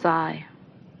you this eye.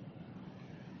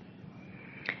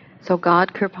 So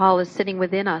God Kirpal is sitting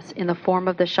within us in the form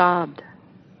of the Shabd.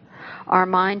 Our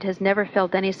mind has never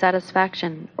felt any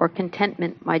satisfaction or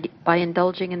contentment by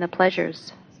indulging in the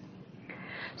pleasures.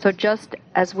 So just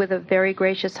as with a very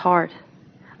gracious heart,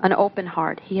 an open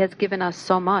heart, he has given us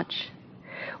so much,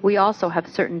 we also have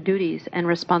certain duties and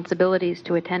responsibilities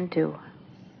to attend to.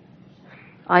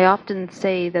 I often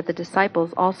say that the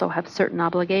disciples also have certain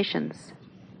obligations.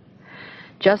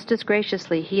 Just as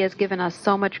graciously He has given us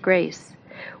so much grace,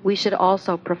 we should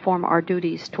also perform our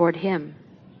duties toward Him.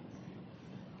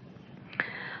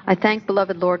 I thank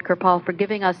beloved Lord Kirpal for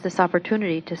giving us this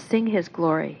opportunity to sing His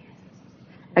glory.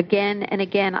 Again and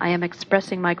again I am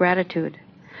expressing my gratitude.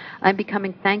 I am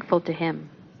becoming thankful to Him.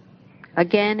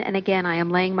 Again and again I am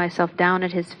laying myself down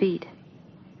at His feet.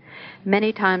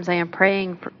 Many times I am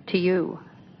praying to you.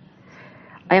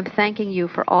 I am thanking you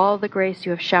for all the grace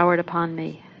you have showered upon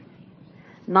me.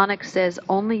 Nanak says,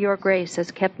 only your grace has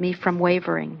kept me from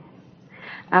wavering.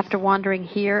 After wandering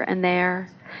here and there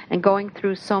and going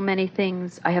through so many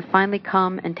things, I have finally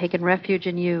come and taken refuge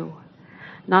in you.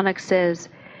 Nanak says,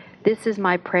 this is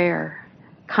my prayer.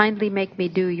 Kindly make me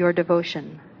do your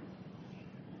devotion.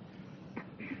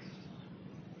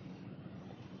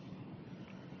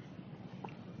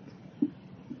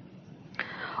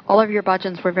 All of your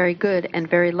bhajans were very good and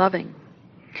very loving.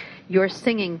 Your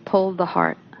singing pulled the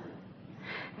heart.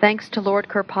 Thanks to Lord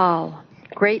Kirpal,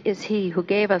 great is He who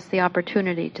gave us the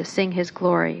opportunity to sing His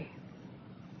glory.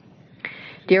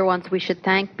 Dear ones, we should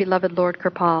thank beloved Lord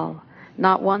Kirpal,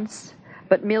 not once,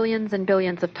 but millions and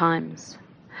billions of times,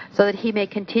 so that He may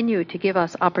continue to give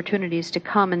us opportunities to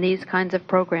come in these kinds of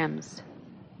programs.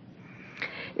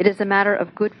 It is a matter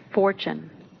of good fortune,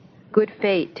 good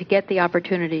fate to get the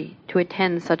opportunity to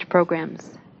attend such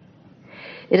programs.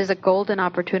 It is a golden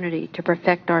opportunity to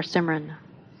perfect our Simran.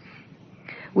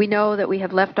 We know that we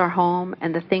have left our home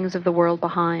and the things of the world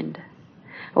behind.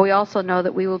 We also know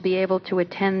that we will be able to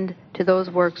attend to those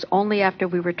works only after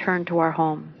we return to our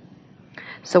home.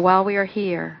 So while we are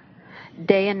here,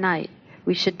 day and night,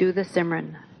 we should do the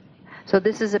Simran. So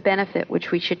this is a benefit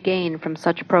which we should gain from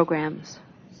such programs.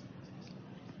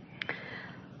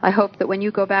 I hope that when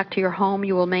you go back to your home,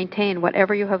 you will maintain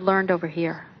whatever you have learned over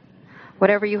here,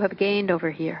 whatever you have gained over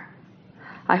here.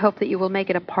 I hope that you will make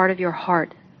it a part of your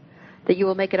heart, that you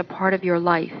will make it a part of your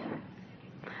life.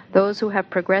 Those who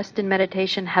have progressed in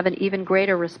meditation have an even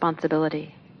greater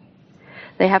responsibility.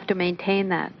 They have to maintain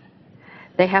that.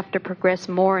 They have to progress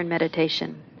more in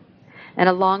meditation. And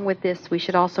along with this, we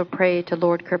should also pray to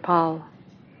Lord Kirpal.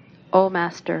 O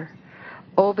Master,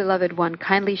 O beloved one,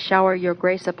 kindly shower your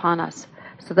grace upon us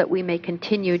so that we may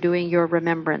continue doing your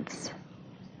remembrance.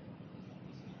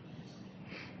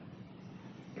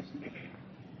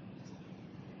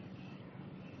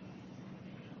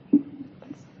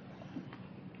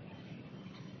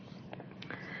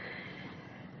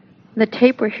 The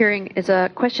tape we're hearing is a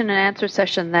question and answer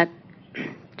session that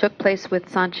took place with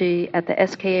Sant Ji at the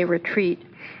SKA Retreat.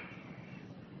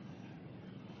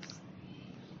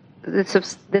 This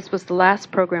was the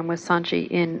last program with Sant Ji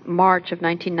in March of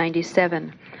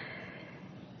 1997.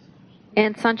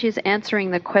 And Sant Ji is answering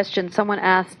the question someone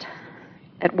asked,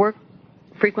 at work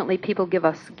frequently people give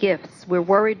us gifts. We're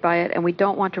worried by it and we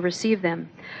don't want to receive them.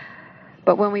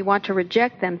 But when we want to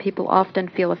reject them, people often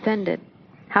feel offended.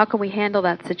 How can we handle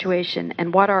that situation,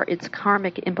 and what are its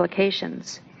karmic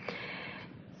implications?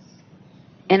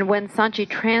 And when Sant Ji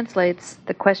translates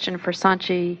the question for Sant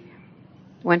Ji,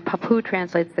 when Papu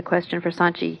translates the question for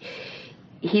Sant Ji,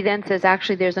 he then says,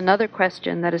 actually, there's another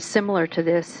question that is similar to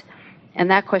this,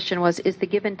 and that question was, is the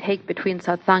give and take between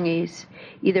satsangis,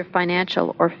 either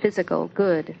financial or physical,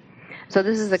 good? So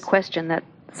this is a question that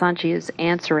Sant Ji is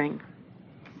answering.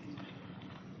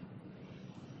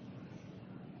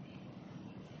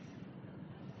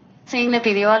 Singh le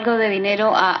pidió algo de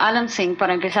dinero a Alam Singh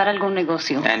para empezar algún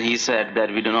negocio. And he said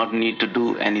that we do not need to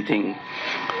do anything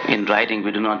in writing.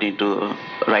 We do not need to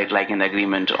write like an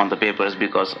agreement on the papers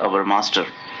because our master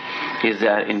is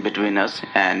there in between us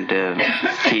and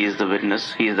he is the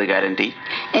witness, he is the guarantee.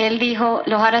 Él dijo,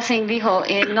 Lohara Singh dijo,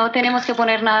 no tenemos que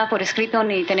poner nada por escrito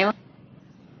ni tenemos.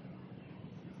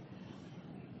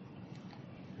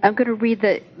 I'm going to read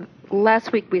the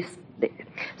last week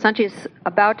Sant Ji is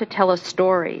about to tell a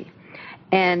story.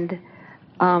 And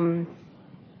to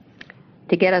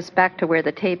get us back to where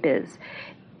the tape is,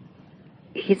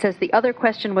 he says, the other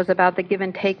question was about the give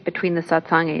and take between the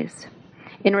satsangis.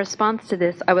 In response to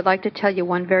this, I would like to tell you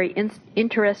one very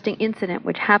interesting incident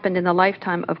which happened in the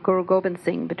lifetime of Guru Gobind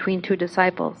Singh between two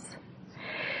disciples.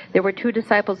 There were two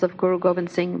disciples of Guru Gobind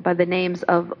Singh by the names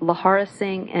of Lohara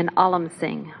Singh and Alam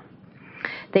Singh.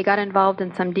 They got involved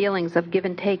in some dealings of give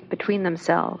and take between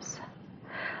themselves.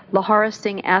 Lohara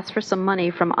Singh asked for some money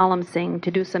from Alam Singh to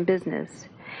do some business,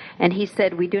 and he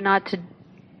said, we do not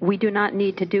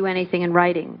need to do anything in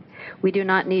writing. We do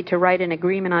not need to write an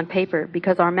agreement on paper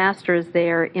because our master is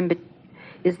there in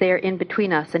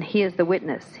between us, and he is the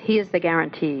witness. He is the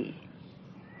guarantee.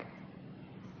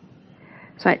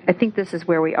 So I think this is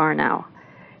where we are now.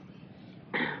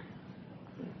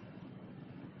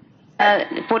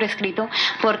 por escrito,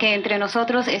 porque entre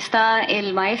nosotros está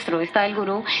el maestro, está el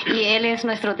gurú, y él es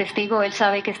nuestro testigo, él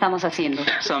sabe qué estamos haciendo.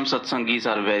 Some satsangis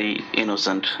are very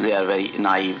innocent, they are very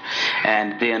naive,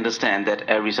 and they understand that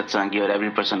every satsangi or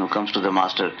every person who comes to the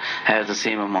master has the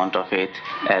same amount of faith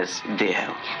as they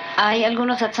have. Hay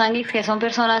algunos satsangis que son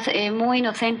personas muy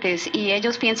inocentes y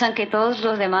ellos piensan que todos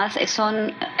los demás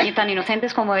son tan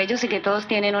inocentes como ellos y que todos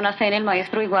tienen una fe en el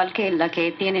maestro igual que la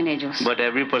que tienen ellos. But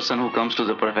every person who comes to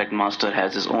the perfect master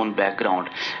has his own background,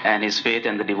 and his faith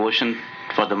and the devotion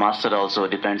for the master also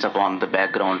depends upon the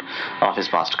background of his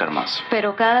past karmas.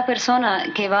 Pero cada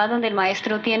persona que va donde el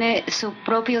maestro tiene su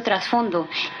propio trasfondo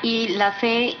y la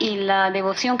fe y la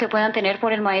devoción que puedan tener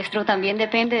por el maestro también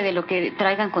depende de lo que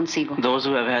traigan consigo. Those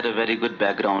who have had a very good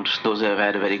background, those who have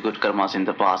had very good karmas in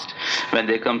the past, when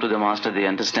they come to the master, they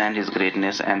understand his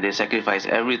greatness and they sacrifice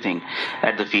everything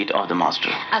at the feet of the master.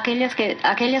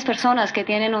 Aquellas personas que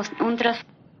tienen un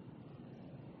trasfondo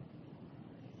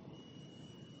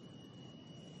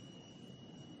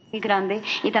muy grande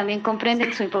y también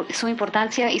comprenden su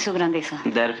importancia y su grandeza.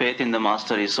 Their faith in the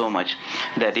master is so much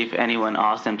that if anyone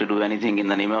asks them to do anything in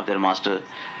the name of their master,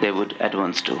 they would at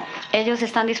once do. Ellos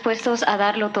están dispuestos a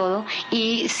darlo todo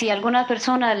y si alguna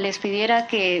persona les pidiera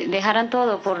que dejaran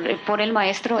todo por el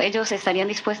maestro, ellos estarían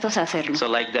dispuestos a hacerlo. So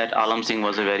like that, Alam Singh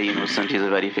was a very innocent,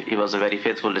 he was a very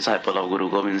faithful disciple of Guru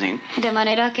Gobind Singh. De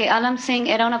manera que Alam Singh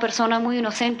era una persona muy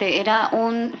inocente, era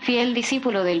un fiel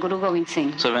discípulo del Guru Gobind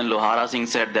Singh. So when Lohara Singh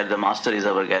said that the master is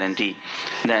our guarantee,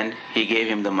 then he gave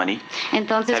him the money,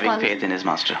 Entonces, having faith in his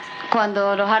master.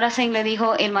 Cuando Lohara Singh le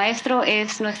dijo, el maestro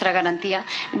es nuestra garantía,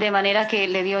 de manera que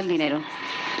le dio el dinero.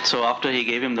 So after he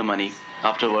gave him the money,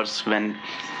 afterwards when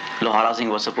Lohara Singh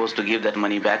was supposed to give that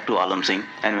money back to Alam Singh,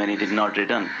 and when he did not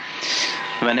return,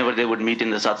 whenever they would meet in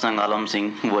the satsang, Alam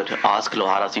Singh would ask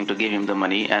Lohara Singh to give him the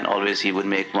money, and always he would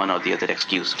make one or the other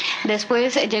excuse.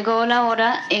 Después llegó la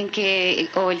hora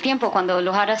o el tiempo cuando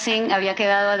Lohara Singh había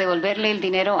quedado a devolverle el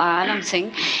dinero a Alam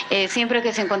Singh. Siempre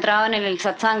que se encontraban en el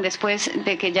satsang, después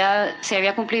de que ya se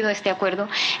había cumplido este acuerdo,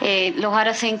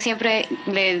 Lohara Singh siempre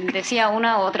le decía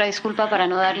una u otra disculpa para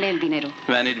no darle el dinero.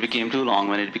 When it became too long,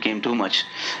 when it became too much,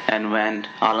 and when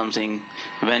Alam Singh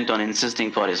went on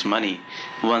insisting for his money,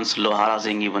 once Lohara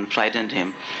Singh even frightened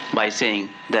him by saying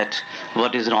that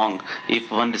what is wrong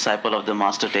if one disciple of the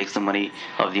master takes the money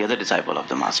of the other disciple of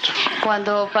the master.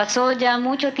 Cuando pasó ya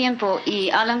mucho tiempo y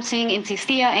Alam Singh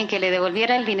insistía en que le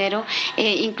devolviera el dinero,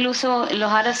 incluso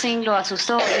Lohara Singh lo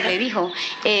asustó y le dijo,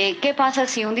 ¿qué pasa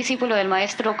si un discípulo del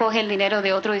maestro coge el dinero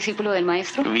de otro discípulo del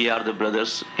maestro? We are the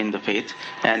brothers in the faith,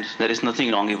 and there is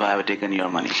nothing wrong if I have taken your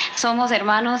money. Somos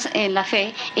hermanos en la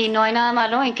fe y no hay nada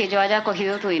malo en que yo haya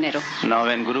cogido tu dinero. Now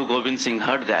when Guru Gobind Singh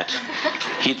heard that,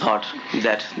 he thought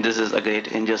that this is a great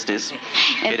injustice.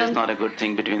 It is not a good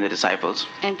thing between the disciples.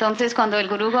 Entonces cuando el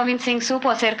Guru Gobind Singh supo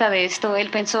acerca de esto, él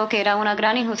pensó que era una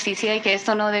gran injusticia y que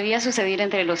esto no debía suceder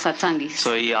entre los satsangis.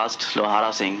 So he asked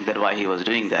Lohara Singh that why he was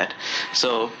doing that.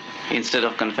 So instead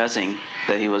of confessing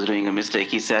that he was doing a mistake,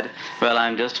 he said, well,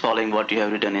 I'm just following what you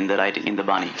have written in the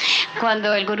Bani.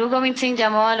 Cuando el Guru Gobind Singh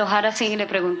llamó a Lohara Singh y le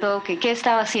preguntó que qué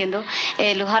estaba haciendo,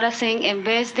 Lohara Singh, en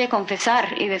vez de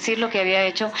confesar y decir lo que había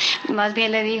hecho, más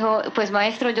bien le dijo, pues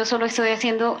maestro, yo solo estoy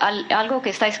haciendo algo que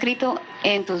está escrito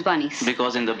en tus banis.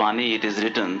 Because in the Bani it is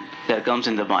written, there comes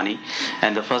in the Bani,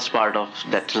 and the first part of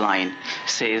that line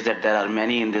says that there are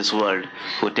many in this world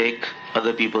who take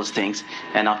other people's things,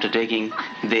 and after taking,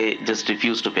 they just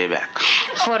refuse to pay back.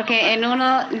 Porque en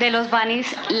uno de los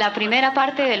banis, la primera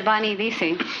parte del bani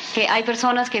dice que hay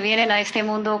personas que vienen a este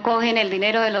mundo, cogen el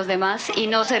dinero de los demás y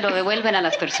no se lo devuelven a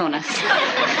las personas.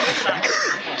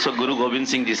 So Guru Gobind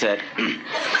Singh Ji said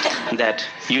that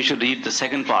you should read the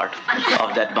second part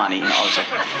of that Bani also.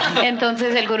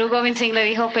 Entonces el Guru Gobind Singh le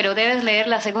dijo, pero debes leer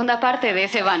la segunda parte de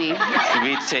ese bani.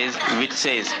 Which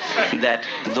says that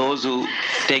those who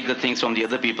take the things from the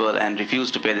other people and refuse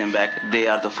to pay them back, they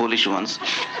are the foolish ones.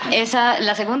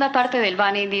 La segunda parte del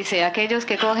bani dice, aquellos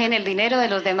que cogen el dinero de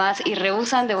los demás y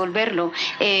rehúsan devolverlo,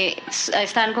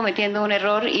 están cometiendo un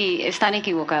error y están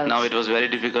equivocados. Now it was very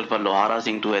difficult for Lohara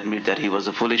Singh to admit that he was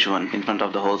the foolish one in front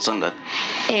of the whole Sangat.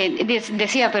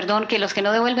 Decía, que los que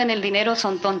no devuelven el dinero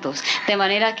son tontos, de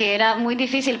manera que era muy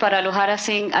difícil para Lohara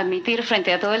Singh admitir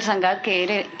frente a todo el Sangat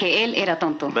que él era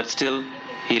tonto. But still,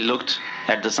 he looked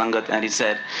at the Sangat and he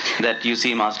said that, you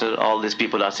see, Master, all these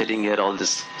people are sitting here, all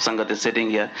this Sangat is sitting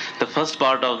here. The first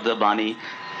part of the Bani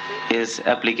is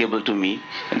applicable to me.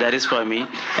 That is for me,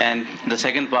 and the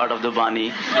second part of the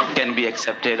Bani can be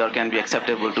accepted or can be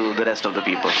acceptable to the rest of the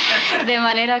people. De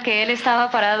manera que él estaba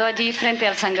parado allí frente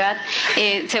al Sangat,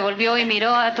 se volvió y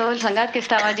miró a todo el Sangat que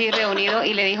estaba allí reunido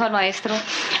y le dijo al maestro,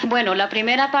 bueno, la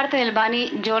primera parte del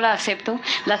Bani yo la acepto,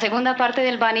 la segunda parte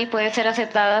del Bani puede ser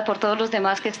aceptada por todos los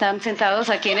demás que están sentados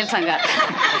aquí en el Sangat.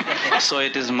 So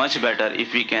it is much better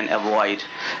if we can avoid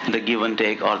the give and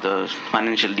take or the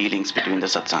financial dealings between the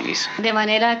satsangis. De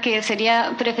manera que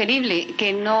sería preferible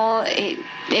que no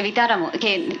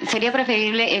sería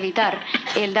preferible evitar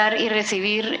el dar y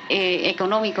recibir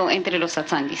económico entre los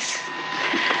satsangis.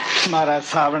 Maharaj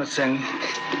Sawan Singh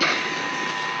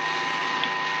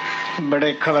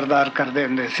बड़े खबरदार करते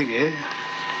ਹੁੰਦੇ ਸੀਗੇ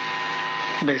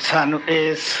ਵੀ ਸਾਨੂੰ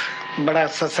ਇਸ ਬੜਾ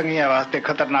ਸਤਸੰਗੀਆਂ ਵਾਸਤੇ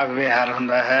ਖਤਰਨਾਕ ਵਿਹਾਰ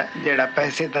ਹੁੰਦਾ ਹੈ ਜਿਹੜਾ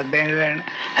ਪੈਸੇ ਤਾਂ ਦੇਣ ਲੈਣ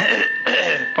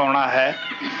ਪਾਉਣਾ ਹੈ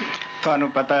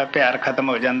ਤੁਹਾਨੂੰ ਪਤਾ ਪਿਆਰ ਖਤਮ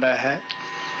ਹੋ ਜਾਂਦਾ ਹੈ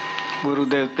ਗੁਰੂ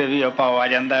ਦੇ ਉੱਤੇ ਵੀ ਉਪਾਅ ਆ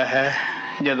ਜਾਂਦਾ ਹੈ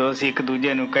ਜਦੋਂ ਅਸੀਂ ਇੱਕ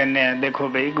ਦੂਜੇ ਨੂੰ ਕਹਿੰਦੇ ਆ ਦੇਖੋ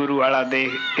ਬਈ ਗੁਰੂ ਵਾਲਾ ਦੇ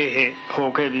ਇਹ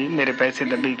ਹੋ ਕੇ ਵੀ ਮੇਰੇ ਪੈਸੇ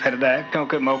ਦੱਬੀ ਫਿਰਦਾ ਹੈ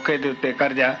ਕਿਉਂਕਿ ਮੌਕੇ ਦੇ ਉੱਤੇ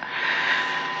ਕਰਜ਼ਾ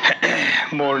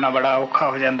ਮੋੜਨਾ ਬੜਾ ਔਖਾ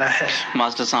ਹੋ ਜਾਂਦਾ ਹੈ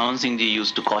Master Sawan Singh Ji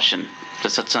used to caution the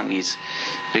satsangis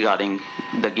regarding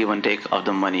the give and take of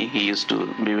the money. He used to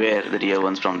beware the dear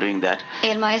ones from doing that.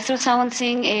 El maestro Sawan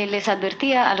Singh les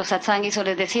advertía a los satsangis o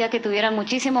les decía que tuvieran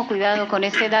muchísimo cuidado con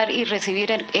este dar y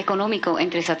recibir económico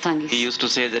entre satsangis. He used to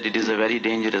say that it is a very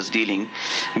dangerous dealing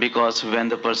because when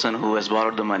the person who has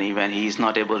borrowed the money, when he is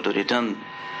not able to return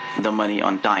the money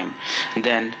on time,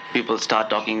 then people start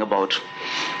talking about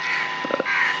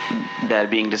their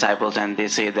being disciples and they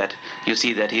say that you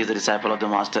see that he is a disciple of the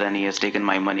master and he has taken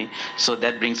my money, so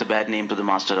that brings a bad name to the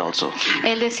master also.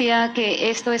 Él decía que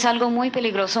esto es algo muy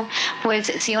peligroso,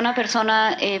 pues si una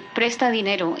persona presta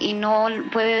dinero y no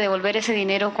puede devolver ese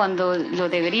dinero cuando lo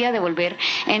debería devolver,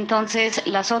 entonces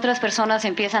las otras personas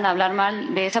empiezan a hablar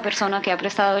mal de esa persona que ha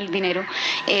prestado el dinero,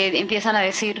 empiezan a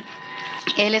decir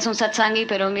él es un satsangi,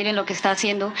 pero miren lo que está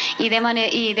haciendo, y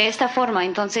de esta forma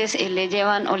entonces le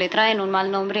llevan o le traen un mal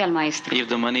nombre al maestro. If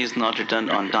the money is not returned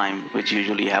on time, which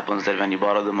usually happens that when you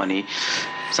borrow the money,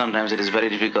 sometimes it is very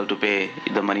difficult to pay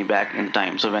the money back in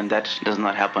time. So when that does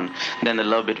not happen, then the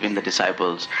love between the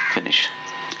disciples finish.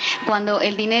 Cuando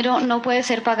el dinero no puede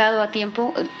ser pagado a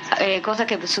tiempo, cosa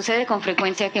que sucede con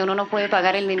frecuencia, que uno no puede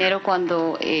pagar el dinero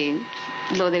cuando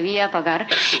lo debía pagar,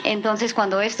 entonces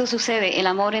cuando esto sucede, el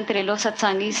amor entre los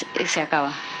satsangis se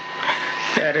acaba.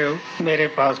 ਪਿਆਰਿਓ ਮੇਰੇ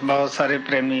ਪਾਸ ਬਹੁਤ ਸਾਰੇ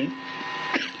ਪ੍ਰੇਮੀ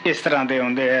ਇਸ ਤਰ੍ਹਾਂ ਦੇ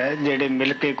ਹੁੰਦੇ ਹੈ ਜਿਹੜੇ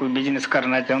ਮਿਲ ਕੇ ਕੋਈ ਬਿਜ਼ਨਸ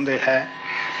ਕਰਨਾ ਚਾਹੁੰਦੇ ਹੈ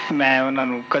ਮੈਂ ਉਹਨਾਂ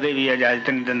ਨੂੰ ਕਦੇ ਵੀ ਇਜਾਜ਼ਤ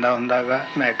ਨਹੀਂ ਦਿੰਦਾ ਹੁੰਦਾਗਾ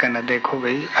ਮੈਂ ਕਹਿੰਦਾ ਦੇਖੋ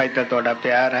ਬਈ ਅੱਜ ਤਾਂ ਤੁਹਾਡਾ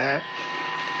ਪਿਆਰ ਹੈ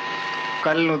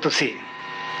ਕੱਲ ਨੂੰ ਤੁਸੀਂ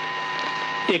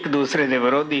ਇੱਕ ਦੂਸਰੇ ਦੇ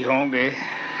ਵਿਰੋਧੀ ਹੋਵੋਗੇ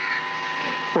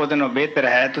ਉਹਦੇ ਨਾਲੋਂ ਬਿਹਤਰ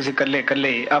ਹੈ ਤੁਸੀਂ ਇਕੱਲੇ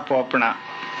ਇਕੱਲੇ ਹੀ ਆਪੋ ਆਪਣਾ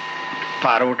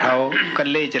ਭਾਰ ਉਠਾਓ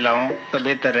ਇਕੱਲੇ ਹੀ ਚਲਾਓ ਤਾਂ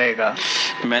ਬਿਹਤਰ ਰਹੇਗਾ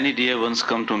Many dear ones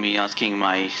come to me asking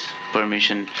my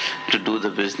permission to do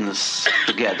the business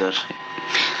together.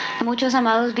 Muchos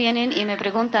amados vienen y me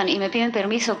preguntan y me piden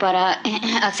permiso para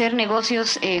hacer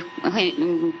negocios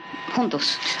juntos.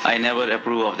 I never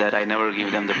approve of that. I never give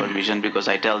them the permission because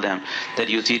I tell them that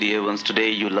you see dear ones, today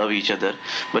you love each other,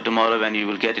 but tomorrow when you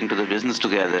will get into the business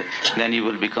together, then you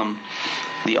will become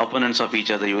the opponents of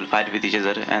each other, you will fight with each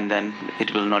other, and then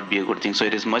it will not be a good thing.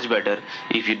 So it is much better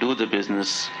if you do the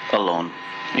business alone,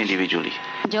 individually.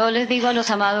 Yo les digo a los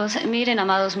amados, miren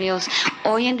amados míos,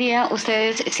 hoy en día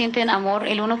ustedes sienten amor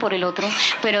el uno por el otro,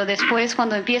 pero después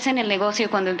cuando empiecen el negocio,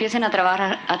 cuando empiecen a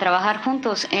trabajar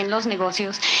juntos en los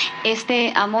negocios,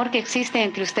 este amor que existe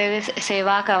entre ustedes se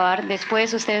va a acabar,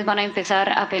 después ustedes van a empezar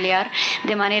a pelear,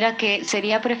 de manera que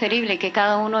sería preferible que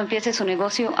cada uno empiece su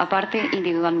negocio aparte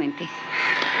individualmente.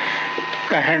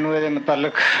 ਕਹਿਣ ਨੂੰ ਇਹਦੇ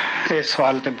ਮੁਤਲਕ ਇਹ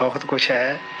ਸਵਾਲ ਤੇ ਬਹੁਤ ਕੁਛ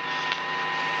ਹੈ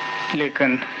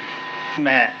ਲੇਕਿਨ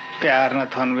ਮੈਂ ਪਿਆਰ ਨਾਲ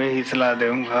ਤੁਹਾਨੂੰ ਇਹੀ ਸਲਾਹ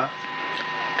ਦੇਵਾਂਗਾ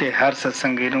ਕਿ ਹਰ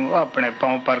ਸਤਸੰਗੀ ਨੂੰ ਆਪਣੇ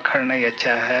ਪਾਂਵ ਪਰ ਖੜਨਾ ਹੀ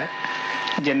ਅੱਛਾ ਹੈ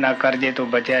ਜਿੰਨਾ ਕਰਜ਼ੇ ਤੋਂ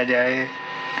ਬਚਿਆ ਜਾਏ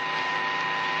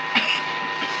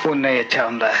उन्ना ही अच्छा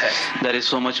होता है. There is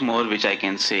so much more which I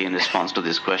can say in response to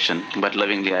this question, but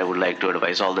lovingly I would like to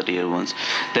advise all the dear ones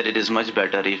that it is much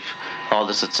better if all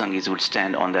the satsangis would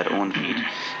stand on their own feet,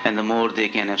 and the more they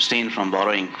can abstain from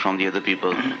borrowing from the other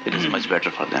people, it is much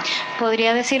better for them.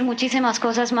 Podría decir muchísimas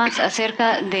cosas más acerca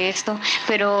de esto,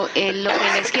 pero lo que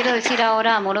les quiero decir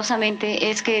ahora amorosamente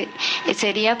es que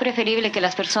sería preferible que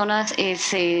las personas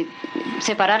se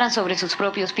separaran sobre sus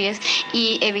propios pies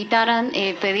y evitaran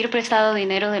pedir prestado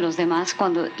dinero de los demás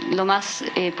cuando lo más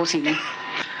posible.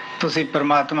 ਤੁਸੀਂ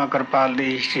ਪਰਮਾਤਮਾ ਕਿਰਪਾਲ ਦੀ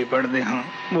history ਪੜ੍ਹਦੇ ਹੋ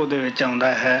ਉਹਦੇ ਵਿੱਚ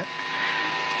ਆਉਂਦਾ ਹੈ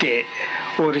ਕਿ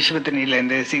ਉਹ ਰਿਸ਼ਵਤ ਨਹੀਂ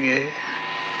ਲੈਂਦੇ ਸੀਗੇ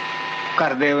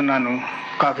ਘਰ ਦੇ ਉਹਨਾਂ ਨੂੰ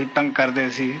ਕਾਫੀ ਤੰਗ ਕਰਦੇ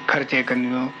ਸੀ ਖਰਚੇ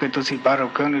ਕੰਨਿਓ ਕਿ ਤੁਸੀਂ ਬਾਹਰੋਂ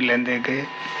ਕਿਉਂ ਨਹੀਂ ਲੈਂਦੇ ਗੇ।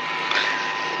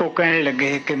 ਉਹ ਕਹਿਣ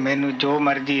ਲੱਗੇ ਕਿ ਮੈਨੂੰ ਜੋ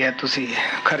ਮਰਜ਼ੀ ਹੈ ਤੁਸੀਂ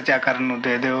ਖਰਚਾ ਕਰਨ ਨੂੰ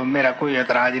ਦੇ ਦਿਓ, ਮੇਰਾ ਕੋਈ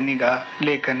ਇਤਰਾਜ਼ ਨਹੀਂ ਗਾ,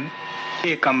 ਲੇਕਿਨ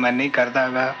ਇਹ ਕੰਮ ਮੈਂ ਨਹੀਂ ਕਰਦਾ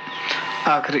ਗਾ।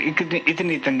 ਆਖਰ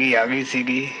ਇਤਨੀ ਤੰਗੀ ਆ ਗਈ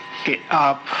ਸੀਗੀ ਕਿ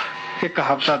ਆਪ ਇੱਕ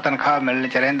ਹਫ਼ਤਾ ਤਨਖਾਹ ਮਿਲਣ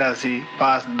 'ਚ ਰਹਿੰਦਾ ਸੀ,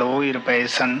 ਪਾਸ 2 ਹੀ ਰੁਪਏ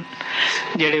ਸਨ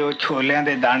ਜਿਹੜੇ ਉਹ ਛੋਲਿਆਂ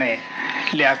ਦੇ ਦਾਣੇ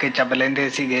ਲਿਆ ਕੇ ਚੱਬ ਲੈਂਦੇ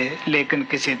ਸੀਗੇ, ਲੇਕਿਨ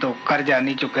ਕਿਸੇ ਤੋਂ ਕਰਜ਼ਾ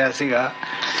ਨਹੀਂ ਚੁੱਕਿਆ ਸੀਗਾ।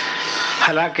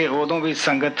 ਹਾਲਾਂਕਿ ਉਦੋਂ ਵੀ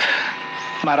ਸੰਗਤ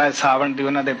ਮਹਾਰਾਜ ਸਾਵਣ ਦੀ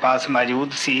ਉਹਨਾਂ ਦੇ ਪਾਸ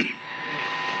ਮੌਜੂਦ ਸੀ,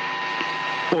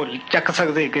 ਉਹ ਚੱਕ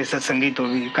ਸਕਦੇ ਕਿਸੇ ਸੰਗੀ ਤੋਂ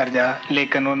ਵੀ ਕਰਜ਼ਾ,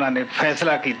 ਲੇਕਿਨ ਉਹਨਾਂ ਨੇ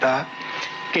ਫੈਸਲਾ ਕੀਤਾ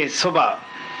ਕਿ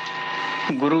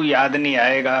ਸੁਬਾਹ ਗੁਰੂ ਯਾਦ ਨਹੀਂ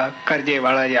ਆਏਗਾ, ਕਰਜ਼ੇ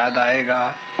ਵਾਲਾ ਯਾਦ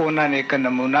ਆਏਗਾ। ਉਹਨਾਂ ਨੇ ਇੱਕ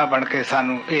ਨਮੂਨਾ ਬਣ ਕੇ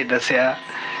ਸਾਨੂੰ ਇਹ ਦੱਸਿਆ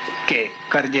ਕਿ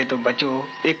ਕਰਜ਼ੇ ਤੋਂ ਬਚੋ,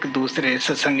 ਇੱਕ ਦੂਸਰੇ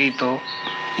ਸਤਸੰਗੀ ਤੋਂ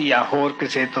ਜਾਂ ਹੋਰ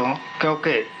ਕਿਸੇ ਤੋਂ,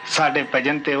 ਕਿਉਂਕਿ ਸਾਡੇ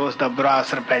ਭਜਨ ਤੇ ਉਸ ਦਾ ਬੁਰਾ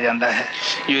ਅਸਰ ਪੈ ਜਾਂਦਾ ਹੈ।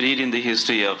 You read in the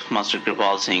history of Master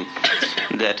Kirpal Singh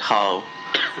that how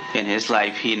in his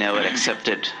life he never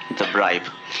accepted the bribe.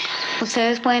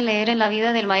 Ustedes pueden leer en la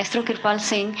vida del maestro Kirpal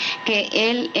Singh que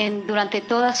él durante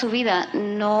toda su vida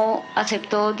no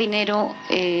aceptó dinero,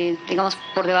 digamos,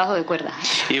 por debajo de cuerda.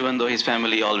 Even though his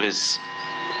family always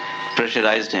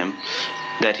pressurized him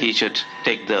that he should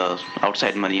take the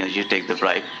outside money or you take the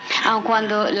bribe. Aun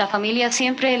cuando la familia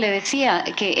siempre le decía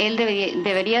que él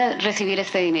debería recibir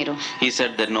este dinero. He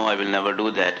said that no, I will never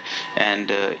do that,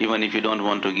 and even if you don't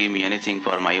want to give me anything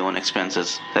for my own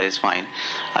expenses, that is fine.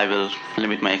 I will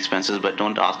limit my expenses, but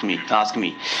don't ask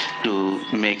me to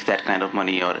make that kind of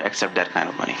money or accept that kind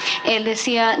of money. Él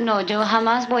decía, no, yo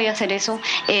jamás voy a hacer eso.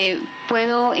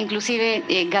 Puedo inclusive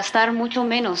gastar mucho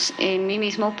menos en mí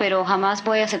mismo, pero jamás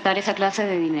voy a aceptar esa clase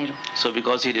de dinero. So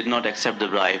because he did not accept the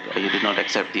bribe, he did not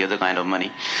accept the other kind of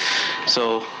money.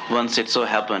 So once it so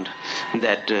happened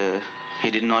that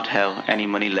he did not have any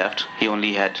money left, he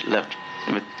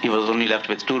was only left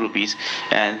with 2 rupees,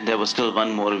 and there was still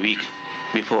 1 more week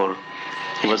before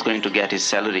he was going to get his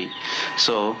salary.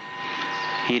 So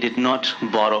he did not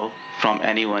borrow from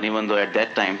anyone, even though at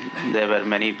that time there were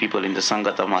many people in the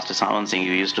Sangat of Master Sawan Singh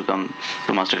who used to come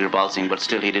to Master Kirpal Singh, but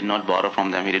still he did not borrow from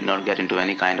them. He did not get into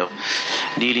any kind of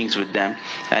dealings with them,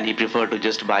 and he preferred to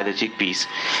just buy the chickpeas,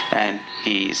 and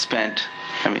he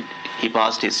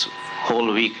passed his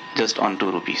whole week just on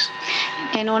 2 rupees.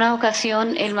 En una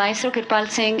ocasión el maestro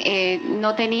Kirpal Singh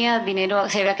no tenía dinero,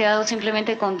 se había quedado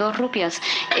simplemente con 2 rupias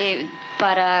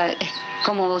para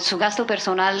como su gasto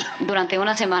personal durante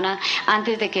una semana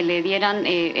antes de que le dieran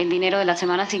el dinero de la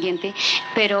semana siguiente,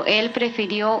 pero él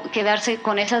prefirió quedarse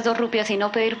con esas 2 rupias y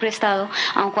no pedir prestado,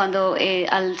 aun cuando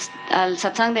al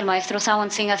satsang del maestro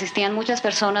Sawan Singh asistían muchas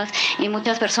personas y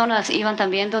muchas personas iban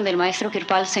también donde el maestro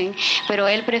Kirpal Singh, pero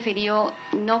él prefirió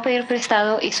no pedir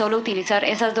prestado y solo utilizar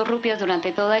esas 2 rupias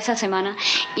durante toda esa semana,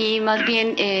 y más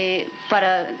bien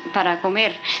para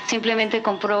comer simplemente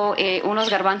compró unos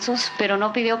garbanzos, pero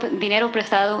no pidió dinero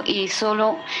prestado y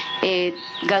solo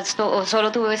gastó o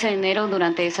solo tuvo ese dinero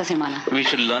durante esa semana. We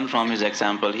should learn from his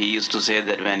example. He used to say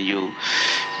that when you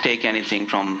take anything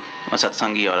from a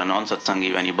satsangi or a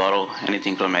non-satsangi, when you borrow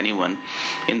anything from anyone,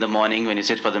 in the morning when you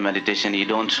sit for the meditation, you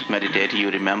don't meditate, you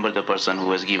remember the person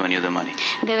who has given you the money.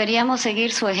 Deberíamos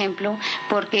seguir su ejemplo,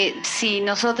 porque si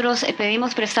nosotros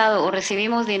pedimos prestado o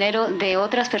recibimos dinero de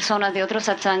otras personas, de otros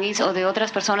satsangis o de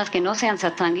otras personas que no sean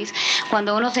satsangis,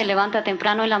 cuando uno se levanta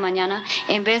temprano en la mañana,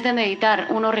 en vez de meditar,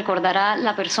 uno recordará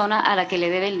la persona a la que le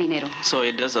debe el dinero. So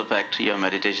it does affect your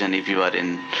meditation if you are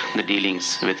in the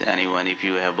dealings with anyone, if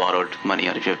you have borrowed money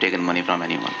or if you have taken money from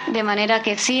anyone. De manera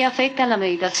que sí afecta la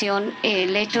meditación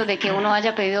el hecho de que uno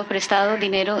haya pedido prestado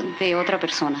dinero de otra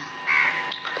persona.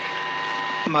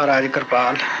 ਮਹਾਰਾਜ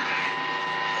ਕਿਰਪਾਲ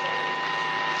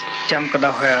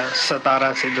ਚਮਕਦਾ ਹੋਇਆ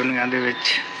ਸਿਤਾਰਾ ਸੀ ਦੁਨੀਆ ਦੇ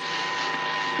ਵਿੱਚ।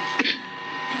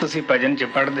 ਤੁਸੀਂ ਭਜਨ ਚ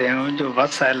ਪੜ੍ਹਦੇ ਹੋ, ਜੋ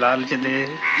ਵਸ ਹੈ ਲਾਲਚ ਦੇ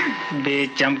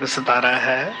ਬੇਚਮਕ ਸਿਤਾਰਾ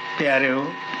ਹੈ।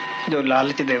 ਪਿਆਰਿਓ, ਜੋ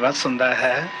ਲਾਲਚ ਦੇ ਵਸ ਹੁੰਦਾ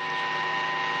ਹੈ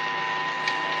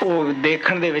ਉਹ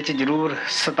ਦੇਖਣ ਦੇ ਵਿੱਚ ਜ਼ਰੂਰ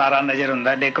ਸਿਤਾਰਾ ਨਜ਼ਰ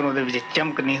ਹੁੰਦਾ, ਲੇਕਿਨ ਉਹਦੇ ਵਿੱਚ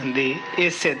ਚਮਕ ਨਹੀਂ ਹੁੰਦੀ।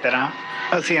 ਇਸੇ ਤਰ੍ਹਾਂ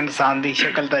ਅਸੀਂ ਇਨਸਾਨ ਦੀ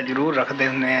ਸ਼ਕਲ ਤਾਂ ਜ਼ਰੂਰ ਰੱਖਦੇ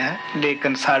ਹੁੰਦੇ ਹਾਂ,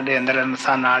 ਲੇਕਿਨ ਸਾਡੇ ਅੰਦਰ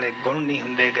ਇਨਸਾਨ ਵਾਲੇ ਗੁਣ ਨਹੀਂ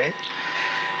ਹੁੰਦੇ ਗਏ।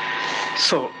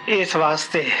 ਸੋ ਇਸ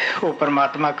ਵਾਸਤੇ ਉਹ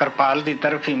ਪਰਮਾਤਮਾ ਕਿਰਪਾਲ ਦੀ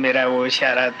ਤਰਫ ਹੀ ਮੇਰਾ ਉਹ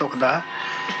ਇਸ਼ਾਰਾ ਤੁਖ ਦਾ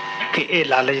ਕਿ ਇਹ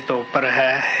ਲਾਲਚ ਤੋਂ ਉੱਪਰ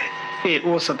ਹੈ। ਇਹ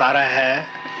ਉਹ ਸਿਤਾਰਾ ਹੈ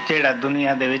ਜਿਹੜਾ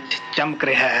ਦੁਨੀਆ ਦੇ ਵਿੱਚ ਚਮਕ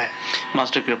ਰਿਹਾ ਹੈ।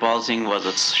 Master Kirpal Singh was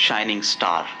a shining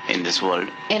star in this world.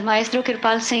 El maestro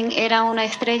Kirpal Singh era una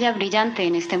estrella brillante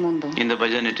en este mundo. In the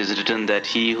bhajan it is written that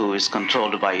he who is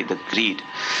controlled by the greed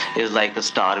is like the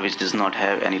star which does not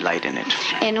have any light in it.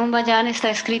 En un bhajan está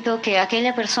escrito que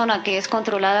aquella persona que es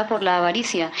controlada por la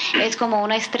avaricia es como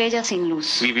una estrella sin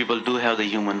luz. We people do have the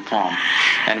human form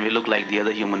and we look like the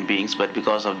other human beings, but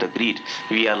because of the greed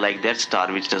we are like that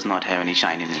star which does not have any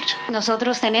shine in it.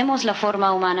 Nosotros tenemos la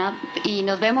forma humana y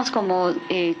nos vemos como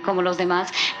los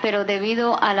demás, pero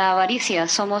debido a la avaricia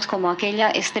somos como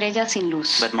aquella estrella sin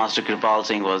luz. But Master Kirpal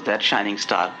Singh was that shining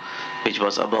star which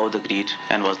was above the greed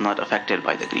and was not affected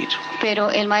by the greed. Pero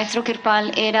el maestro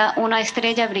Kirpal era una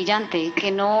estrella brillante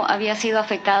que no había sido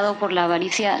afectado por la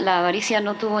avaricia. La avaricia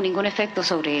no tuvo ningún efecto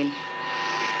sobre él.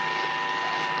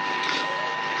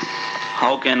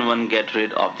 How can one get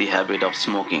rid of the habit of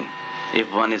smoking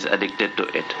if one is addicted to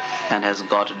it and has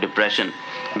got depression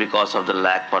because of the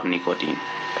lack for nicotine?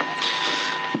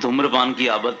 धूम्रपान की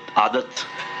आदत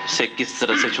से किस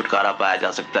तरह से छुटकारा पाया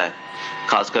जा सकता है,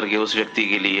 खास करके उस व्यक्ति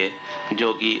के लिए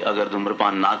जो कि अगर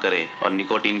धूम्रपान ना करे और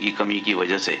निकोटीन की कमी की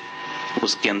वजह से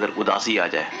उसके अंदर उदासी आ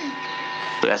जाए,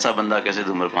 तो ऐसा बंदा कैसे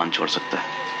धूम्रपान छोड़ सकता है?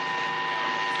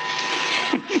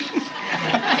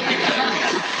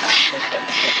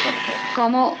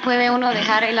 ¿Cómo puede uno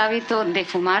dejar el hábito de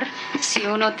fumar si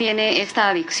uno tiene esta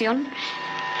adicción?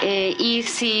 Y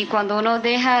si cuando uno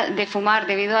deja de fumar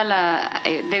debido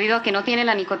a que no tiene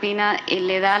la nicotina,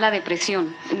 le da la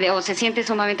depresión o se siente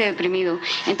sumamente deprimido,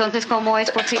 entonces ¿cómo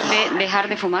es posible dejar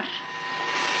de fumar?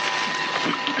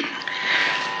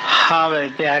 हाँ मेरे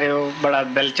प्यारे, बड़ा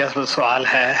दिलचस्प सवाल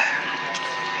है।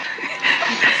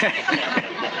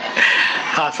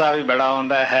 हासा भी बड़ा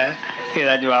आउंदा है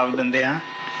ਇਹਦਾ ਜਵਾਬ ਦਿੰਦੇ ਆ।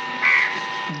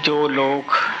 ਜੋ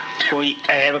ਲੋਕ ਕੋਈ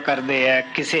ਐਬ ਕਰਦੇ ਆ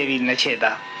ਕਿਸੇ ਵੀ ਨਸ਼ੇ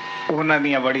ਦਾ, ਉਹਨਾਂ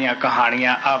ਦੀਆਂ ਬੜੀਆਂ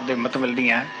ਕਹਾਣੀਆਂ ਆਪਦੇ ਮਤਲਬ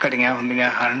ਦੀਆਂ ਘੜੀਆਂ ਹੁੰਦੀਆਂ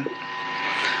ਹਨ।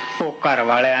 ਉਹ ਘਰ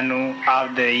ਵਾਲਿਆਂ ਨੂੰ,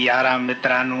 ਆਪਦੇ ਯਾਰਾਂ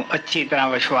ਮਿੱਤਰਾਂ ਨੂੰ ਅੱਛੀ ਤਰ੍ਹਾਂ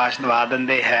ਵਿਸ਼ਵਾਸ ਦਿਵਾ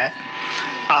ਦਿੰਦੇ ਹੈ।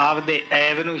 ਆਪਦੇ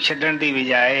ਐਬ ਨੂੰ ਛੱਡਣ ਦੀ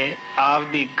ਬਜਾਏ,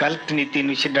 ਆਪਦੀ ਗਲਤ ਨੀਤੀ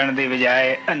ਨੂੰ ਛੱਡਣ ਦੀ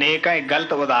ਬਜਾਏ ਅਨੇਕਾਂ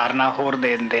ਗਲਤ ਉਦਾਹਰਨਾਂ ਹੋਰ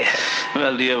ਦੇ ਦਿੰਦੇ ਹੈ।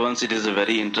 Well, dear ones, it is a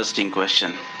very interesting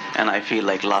question. And I feel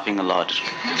like laughing a lot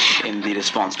in the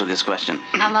response to this question.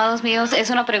 Amados míos, es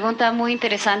una pregunta muy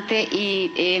interesante y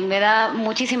me da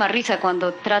muchísima risa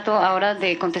cuando trato ahora de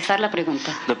contestar la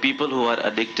pregunta. The people who are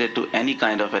addicted to any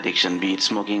kind of addiction, be it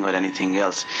smoking or anything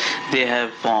else, they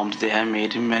have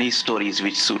made many stories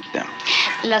which suit them.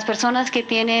 Las personas que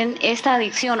tienen esta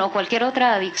adicción o cualquier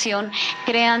otra adicción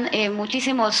crean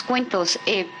muchísimos cuentos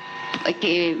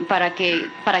para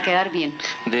quedar bien.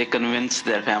 They convince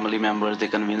their family members, they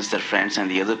convince their friends and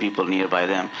the other people nearby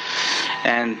them,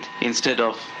 and instead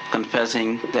of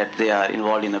confessing that they are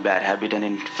involved in a bad habit and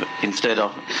instead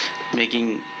of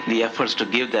making the efforts to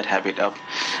give that habit up,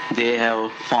 they have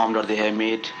formed or they have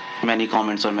made many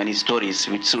comments or many stories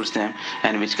which suits them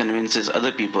and which convinces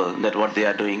other people that what they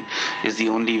are doing is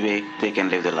the only way they can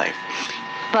live their life.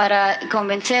 Para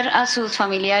convencer a sus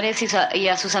familiares y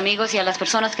a sus amigos y a las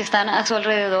personas que están a su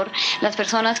alrededor, las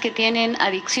personas que tienen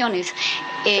adicciones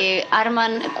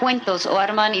arman cuentos o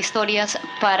arman historias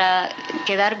para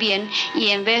quedar bien y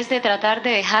en vez de tratar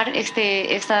de dejar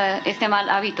este mal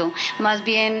hábito, más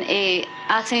bien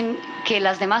hacen que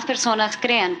las demás personas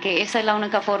crean que esa es la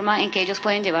única forma en que ellos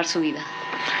pueden llevar su vida.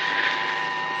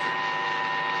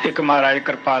 एक महाराज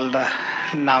कृपाल दा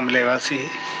नाम लेवा सी,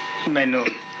 मैनू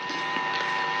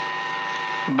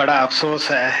बड़ा अफसोस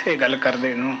है ये गल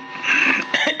करदे नूं।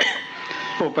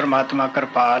 वो परमात्मा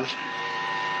कृपाल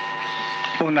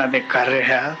उन्हां दे कर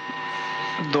रहा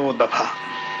 2 दफा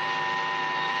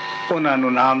उन्हां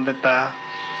नूं नाम दिता।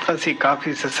 असी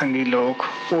काफ़ी सत्संगी लोग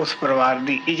उस परिवार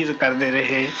की इज्जत करते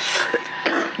रहे,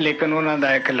 लेकिन उन्हां दा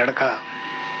एक लड़का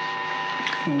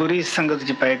बुरी संगत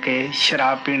च पै के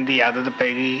शराब पीण की आदत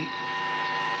पै गई।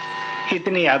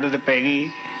 इतनी आदत पै गई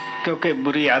क्योंकि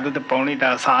बुरी आदत पाउणी तो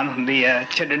आसान हुंदी है,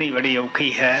 छड्डणी बड़ी औखी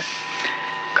है।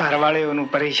 घर वाले उन्होंने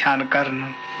परेशान करन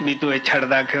भी तू ये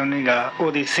छड्डदा क्यों नहीं गा।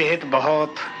 उहदी सेहत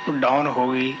बहुत डाउन हो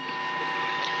गई,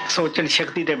 सोचण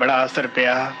शक्ति ते बड़ा असर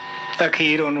पिया।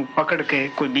 अखीर उन्होंने पकड़ के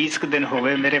कोई 20 दिन हो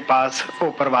गए मेरे पास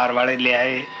वो परिवार वाले ले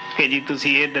आए कि जी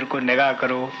तुसी इधर कोई निगाह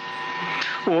करो।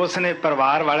 उसने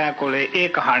परिवार वालियां कोले ये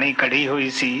कहानी कढ़ी हुई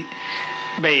सी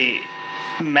बई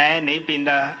मैं नहीं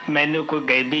पींदा, मैनू कोई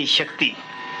गैबी शक्ति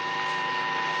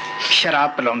शराब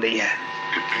पिलाउंदी है।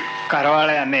 घर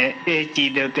वालियां ने इस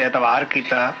चीज़ के उत्ते एतवार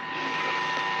किया।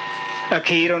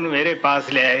 अखीर उन्होंने मेरे पास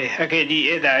ले आए कि जी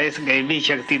इहदा इस गैबी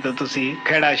शक्ति तो तुसी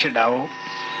खेड़ा छडाओ।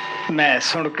 मैं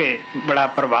सुन के बड़ा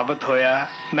प्रभावित होया।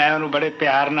 मैं उन्होंने बड़े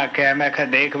प्यार ना कहा, मैं कहा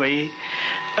देख बई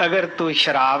अगर तू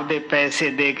शराब दे पैसे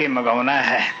दे के मंगाउना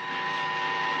है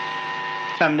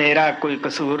ਤਾਂ ਮੇਰਾ ਕੋਈ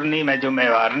ਕਸੂਰ ਨਹੀਂ, ਮੈਂ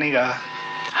ਜ਼ਿੰਮੇਵਾਰ ਨਹੀਂ ਗਾ।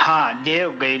 ਹਾਂ, ਜੇ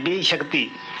ਉਹ ਗੈਬੀ ਸ਼ਕਤੀ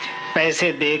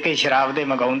ਪੈਸੇ ਦੇ ਕੇ ਸ਼ਰਾਬ ਦੇ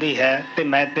ਮੰਗਾਉਂਦੀ ਹੈ ਤੇ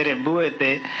ਮੈਂ ਤੇਰੇ ਬੂਹੇ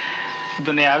ਤੇ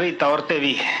ਦੁਨਿਆਵੀ ਤੌਰ ਤੇ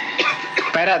ਵੀ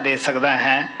ਪਹਿਰਾ ਦੇ ਸਕਦਾ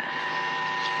ਹਾਂ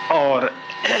और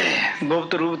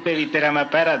गुप्त रूप पे भी तेरा मैं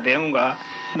पहरा देऊंगा।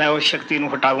 मैं उस शक्ति को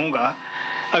हटाऊंगा।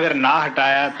 अगर ना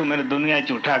हटाया तो मेरी दुनिया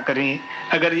झूठा करी।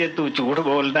 अगर ये तू झूठ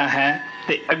बोलता है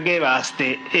तो अगे वास्ते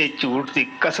ये झूठ की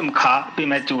कसम खा भी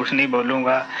मैं झूठ नहीं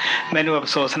बोलूँगा। मैनू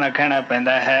अफसोस ना कहना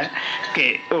पैंदा है कि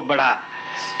वो बड़ा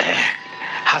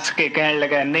हस के कहने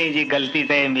लगा, नहीं जी गलती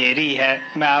तो मेरी है,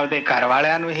 मैं आपदे घर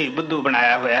वालियां ही बुद्धू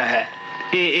बनाया हुआ है।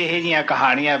 ਇਹੋ ਜਿਹੀਆਂ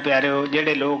ਕਹਾਣੀਆਂ ਪਿਆਰਿਓ,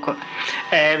 ਜਿਹੜੇ ਲੋਕ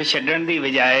ਐਬ ਛੱਡਣ ਦੀ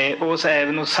ਬਜਾਏ ਉਸ ਐਬ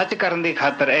ਨੂੰ ਸੱਚ ਕਰਨ ਦੀ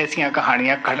ਖਾਤਰ ਐਸੀਆਂ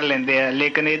ਕਹਾਣੀਆਂ ਕੱਢ ਲੈਂਦੇ ਆ,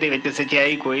 ਲੇਕਿਨ ਇਹਦੇ ਵਿੱਚ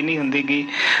ਸੱਚਾਈ ਕੋਈ ਨਹੀਂ ਹੁੰਦੀ ਗੀ।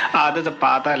 ਆਦਤ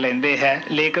ਪਾ ਤਾਂ ਲੈਂਦੇ ਹੈ,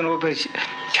 ਲੇਕਿਨ ਉਹ ਫਿਰ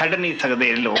ਛੱਡ ਨਹੀਂ ਸਕਦੇ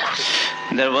ਲੋਕ।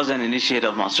 There was an initiate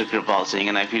of Master Kirpal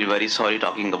Singh, and I feel very sorry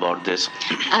talking about this.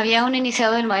 Había un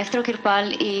iniciado del maestro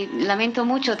Kirpal y lamento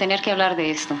mucho tener que hablar de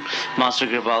esto.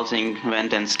 Master Kirpal Singh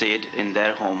went and stayed in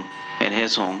their home, in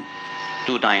his home,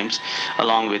 2 times,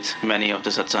 along with many of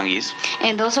the satsangis.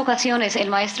 En 2 ocasiones, el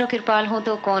maestro Kirpal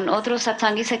junto con otros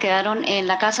satsangis se quedaron en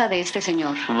la casa de este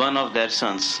señor. One of their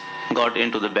sons got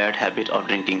into the bad habit of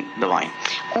drinking the wine.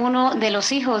 Uno de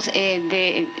los hijos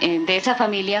de esa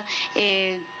familia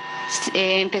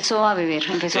empezó a beber,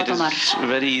 empezó a tomar. It is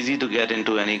very easy to get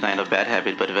into any kind of bad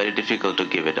habit, but very difficult to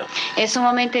give it up. Es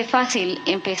sumamente fácil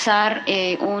empezar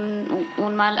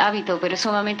un mal hábito, pero es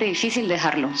sumamente difícil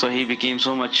dejarlo. So he became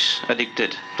so much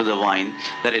addicted to the wine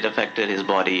that it affected his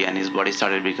body, and his body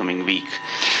started becoming weak.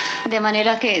 De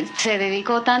manera que se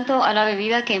dedicó tanto a la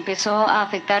bebida que empezó a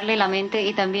afectarle la mente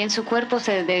y también su cuerpo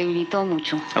se debilitó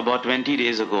mucho. About 20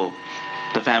 days ago,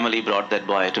 the family brought that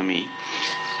boy to me.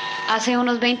 Hace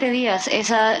unos 20 días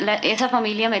esa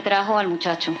familia me trajo al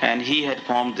muchacho. And he had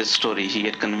formed this story. He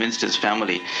had convinced his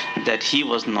family that he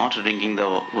was not drinking the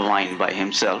wine by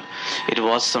himself. It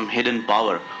was some hidden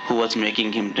power who was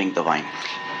making him drink the wine.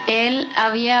 Él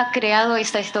había creado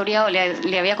esta historia o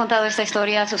le había contado esta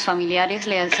historia a sus familiares,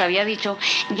 les había dicho,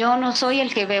 yo no soy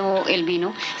el que bebo el vino,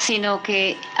 sino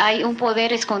que hay un poder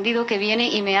escondido que viene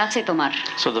y me hace tomar.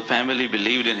 So the family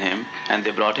believed in him and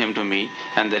they brought him to me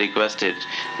and they requested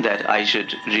that I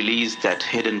should release that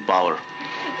hidden power.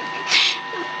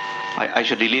 I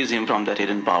should release him from that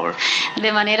hidden power.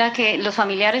 De manera que los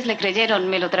familiares le creyeron,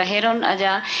 me lo trajeron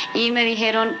allá y me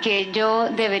dijeron que yo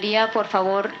debería, por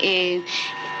favor,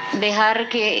 dejar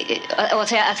que, o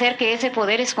sea, hacer que ese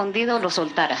poder escondido lo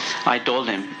soltara. I told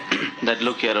him that,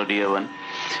 look here, oh dear one,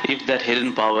 if that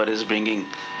hidden power is bringing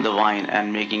the wine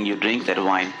and making you drink that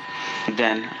wine,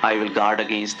 then I will guard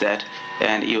against that,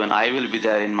 and even I will be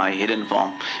there in my hidden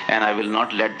form, and I will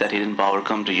not let that hidden power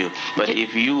come to you. But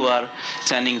if you are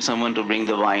sending someone to bring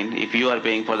the wine, if you are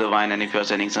paying for the wine, and if you are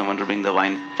sending someone to bring the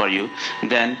wine for you,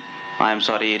 then I am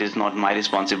sorry, it is not my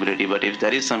responsibility, but if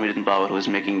there is some hidden power who is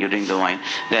making you drink the wine,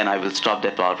 then I will stop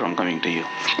that power from coming to you.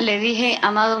 Le dije,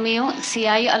 amado mío, si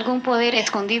hay algún poder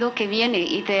escondido que viene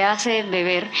y te hace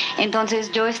beber,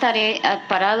 entonces yo estaré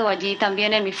parado allí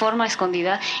también en mi forma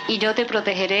escondida y yo te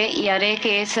protegeré y haré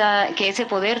que ese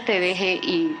poder te deje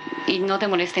y no te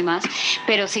moleste más.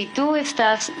 Pero si tú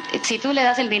le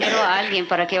das el dinero a alguien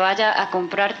para que vaya a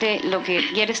comprarte lo que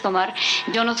quieres tomar,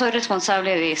 yo no soy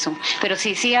responsable de eso. Pero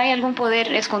si hay algún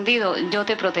poder escondido, yo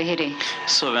te protegeré.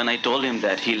 So when I told him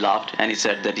that, he laughed and he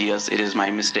said that yes, it is my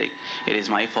mistake, it is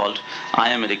my fault, I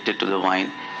am addicted to the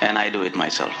wine and I do it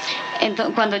myself.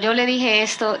 Entonces, cuando yo le dije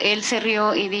esto, él se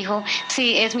rió y dijo,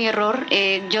 sí, es mi error,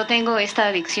 yo tengo esta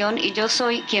adicción y yo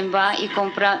soy quien va y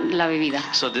compra la bebida.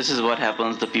 So this is what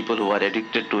happens to people who are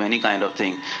addicted to any kind of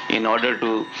thing. In order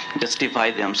to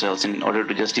justify themselves, in order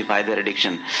to justify their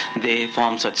addiction, they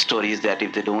form such stories that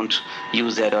if they don't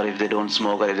use that, or if they don't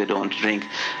smoke, or if they don't drink,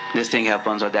 this thing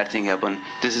happens or that thing happens.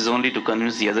 This is only to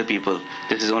convince the other people.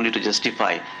 This is only to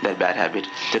justify that bad habit.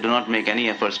 They do not make any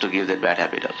efforts to give that bad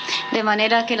habit up. De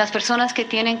manera que las personas que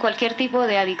tienen cualquier tipo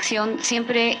de adicción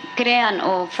siempre crean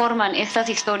o forman estas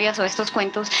historias o estos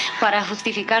cuentos para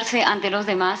justificarse ante los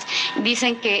demás.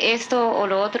 Dicen que esto o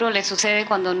lo otro les sucede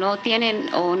cuando no tienen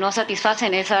o no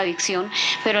satisfacen esa adicción,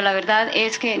 pero la verdad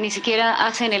es que ni siquiera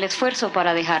hacen el esfuerzo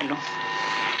para dejarlo.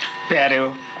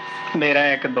 ਪਿਆਰਿਓ, ਮੇਰਾ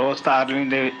ਇੱਕ ਦੋਸਤ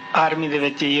army ਦੇ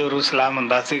ਵਿੱਚ ਯਰੂਸ਼ਲਮ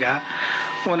ਹੁੰਦਾ ਸੀਗਾ।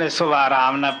 ਉਹਨੇ ਸੁਬਾਹ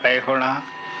ਆਰਾਮ ਨਾਲ ਪਏ ਹੋਣਾ,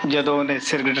 ਜਦੋਂ ਉਹਨੇ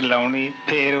ਸਿਗਰਟ ਲਾਉਣੀ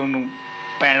ਫਿਰ ਉਹਨੂੰ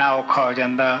ਪੈਣਾ ਔਖਾ ਹੋ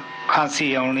ਜਾਂਦਾ,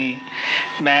 ਖਾਂਸੀ ਆਉਣੀ।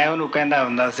 ਮੈਂ ਉਹਨੂੰ ਕਹਿੰਦਾ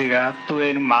ਹੁੰਦਾ ਸੀਗਾ, ਤੂੰ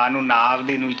ਇਹਨੂੰ ਮਾਂ ਨੂੰ ਨਾ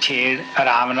ਆਪਦੀ ਨੂੰ ਛੇੜ,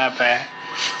 ਆਰਾਮ ਨਾਲ ਪੈ।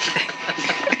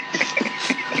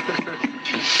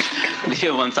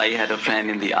 Once I had a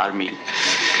friend in the army.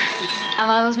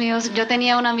 Amados míos, yo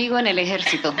tenía un amigo en el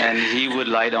ejército. And he would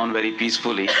lie down very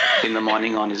peacefully in the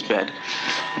morning on his bed.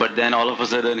 But then all of a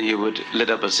sudden he would lit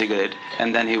up a cigarette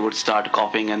and then he would start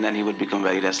coughing and then he would become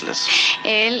very restless.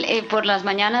 Él por las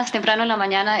mañanas, temprano en la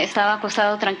mañana, estaba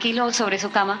acostado tranquilo sobre su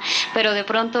cama, pero de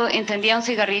pronto encendía un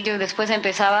cigarrillo y después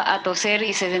empezaba a toser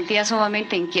y se sentía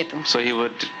sumamente inquieto. So he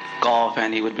would cough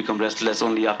and he would become restless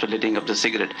only after lighting up the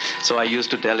cigarette. So I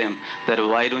used to tell him that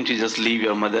why don't you just leave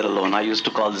your mother alone? I used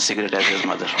to call the cigarette as his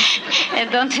mother.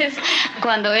 Entonces,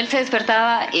 cuando él se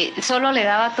despertaba, solo le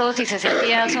daba tos y se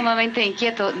sentía sumamente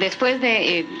inquieto después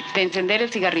de encender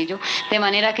el cigarrillo, de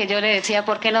manera que yo le decía,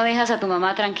 ¿por qué no dejas a tu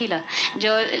mamá tranquila?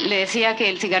 Yo le decía que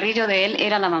el cigarrillo de él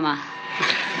era la mamá.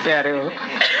 ਪਿਆਰਿਓ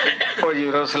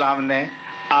ਹਜ਼ੂਰ ਸਲਾਮ ਨੇ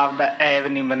ਆਪ ਦਾ ਐਬ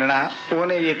ਨਹੀਂ ਮੰਨਣਾ,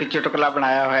 ਉਹਨੇ ਵੀ ਇੱਕ ਚੁਟਕਲਾ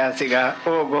ਬਣਾਇਆ ਹੋਇਆ ਸੀਗਾ।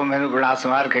 ਉਹ ਅੱਗੋਂ ਮੈਨੂੰ ਬਣਾ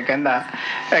ਸਮਾਰ ਕੇ ਕਹਿੰਦਾ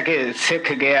ਕਿ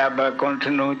ਸਿੱਖ ਗਿਆ ਬੈਕੁੰਠ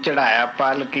ਨੂੰ ਚੜਾਇਆ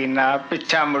ਪਾਲਕੀ ਨਾ,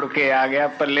 ਪਿੱਛਾ ਮੁੜ ਕੇ ਆ ਗਿਆ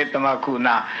ਪੱਲੇ ਤਮਾਕੂ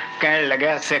ਨਾ। ਕਹਿਣ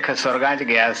ਲੱਗਿਆ ਸਿੱਖ ਸੁਰਗਾਂ 'ਚ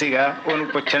ਗਿਆ ਸੀਗਾ, ਉਹਨੂੰ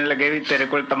ਪੁੱਛਣ ਲੱਗੇ ਵੀ ਤੇਰੇ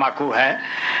ਕੋਲ ਤਮਾਕੂ ਹੈ?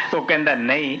 ਉਹ ਕਹਿੰਦਾ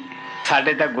ਨਹੀਂ,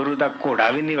 ਸਾਡੇ ਤਾਂ ਗੁਰੂ ਦਾ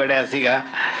ਘੋੜਾ ਵੀ ਨਹੀਂ ਵੜਿਆ ਸੀਗਾ।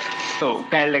 ਉਹ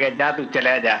ਕਹਿਣ ਲੱਗਿਆ ਜਾ ਤੂੰ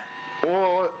ਚਲਿਆ ਜਾ।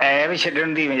 ਉਹ ਐਬ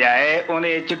ਛੱਡਣ ਦੀ ਬਜਾਏ ਉਹਨੇ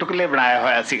ਚੁਟਕਲੇ ਬਣਾਇਆ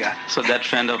ਹੋਇਆ ਸੀਗਾ। So that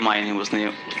friend of mine whose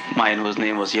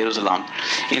name was Jerusalem,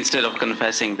 instead of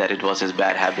confessing that it was his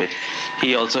bad habit,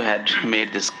 he also had made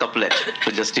this couplet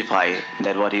to justify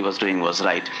that what he was doing was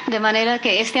right. De manera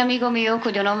que este amigo mío,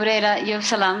 cuyo nombre era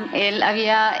Jerusalem, él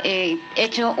había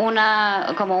hecho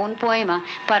como un poema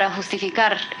para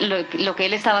justificar lo que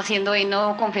él estaba haciendo y no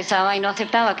confesaba y no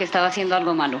aceptaba que estaba haciendo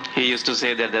algo malo. He used to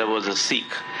say that there was a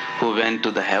Sikh who went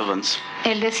to the heavens.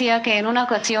 Él decía que en una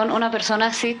ocasión una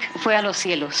persona Sikh fue a los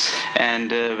cielos.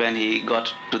 And when he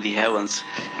got to the heavens,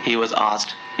 he was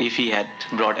asked if he had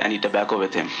brought any tobacco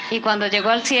with him. Y cuando llegó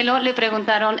al cielo le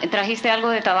preguntaron, ¿trajiste algo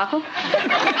de tabaco?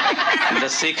 The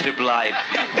Sikh replied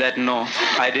that no,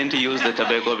 I didn't use the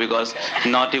tobacco because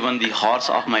not even the horse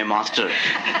of my master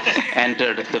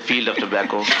entered the field of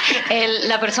tobacco.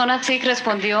 La persona Sikh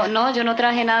respondió, no, yo no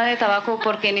traje nada de tabaco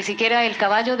porque ni siquiera el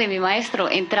caballo de mi maestro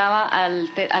entraba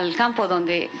al campo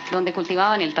donde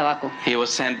cultivaban el tabaco. He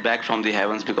was sent back from the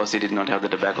heavens because he did not have the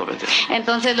tobacco with him.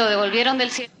 Entonces lo devolvieron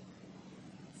del cielo.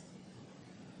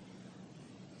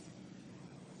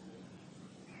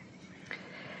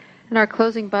 And our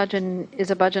closing bhajan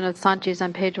is a bhajan of Sant Ji's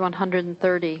on page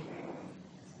 130.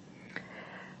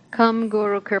 Come,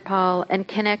 Guru Kirpal, and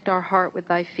connect our heart with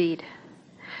thy feet.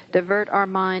 Divert our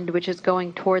mind which is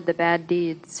going toward the bad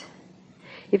deeds.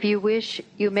 If you wish,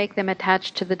 you make them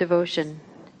attached to the devotion.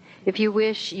 If you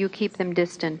wish, you keep them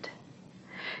distant.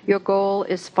 Your goal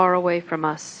is far away from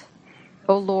us.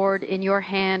 O Lord, in your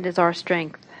hand is our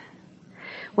strength.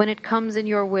 When it comes in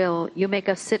your will, you make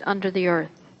us sit under the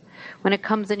earth. When it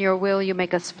comes in your will, you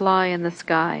make us fly in the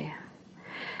sky.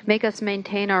 Make us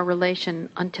maintain our relation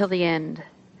until the end.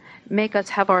 Make us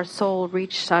have our soul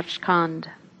reach Sachkhand.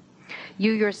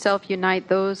 You yourself unite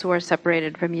those who are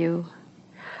separated from you.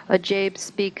 A jade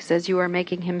speaks as you are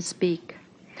making him speak.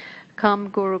 Come,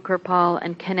 Guru Kirpal,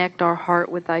 and connect our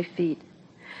heart with thy feet.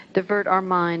 Divert our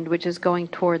mind which is going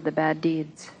toward the bad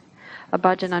deeds. A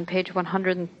bhajan on page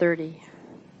 130.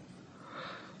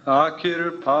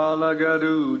 Kirpal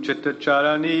Garu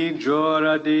Chittacharani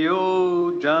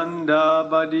Joradeo Janda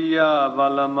Badia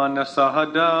Valamana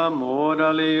Sahada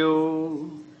Moraleo.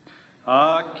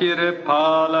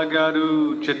 Kirpal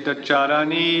Garu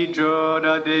Chittacharani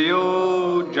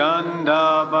Joradeo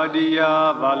Janda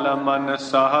Badia Valamana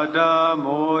Sahada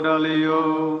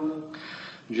Moraleo.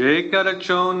 Jekar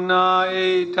chona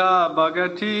eta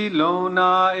bhagati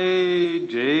lona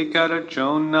jekar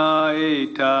chona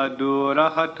eta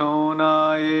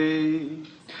durahatona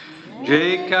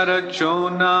jekar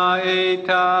chona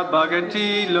eta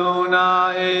bhagati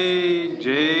lona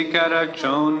jekar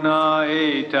chona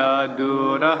eta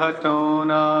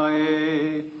durahatona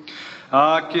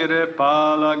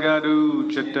Kirpal Garu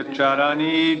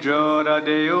Chittacharani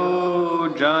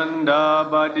Joradeo Janda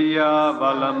Badia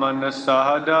Valamana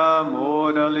Sahada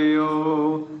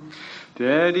Moraleo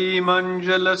Teri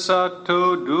Manjala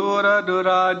Sato Dura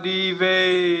Dura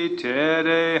Dive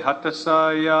Tere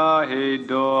Hatasaya He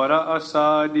Dora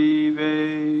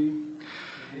Asadive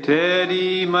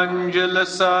Teri Manjala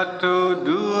Sato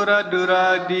Dura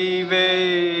Dura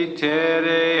Dive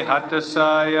Tere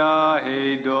Hatasaya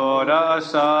He Dora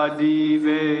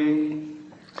Asadive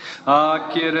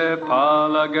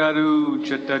Kirpal Garu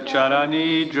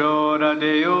Chittacharani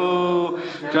Joradeo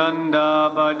Janda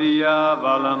Badia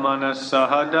Valamana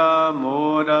Sahada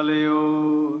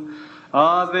Moraleo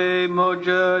Ave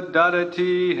moja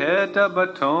darati heta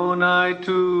batonai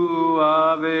tu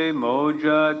Ave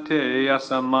moja te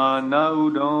asamana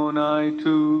udonai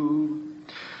tu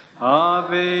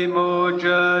Ave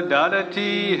moja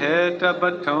dadati heta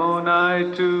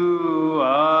batonai tu.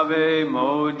 Ave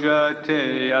moja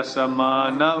te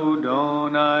asamana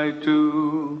udonai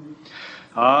tu.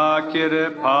 Akire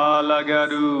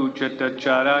palagaru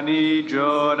chittacharani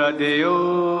jora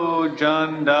deo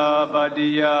janda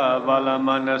badia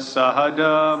valamana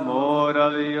sahada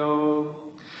moralio.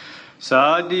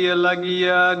 Sadia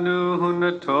lagia nu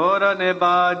hunatora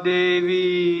neba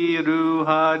devi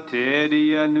ruha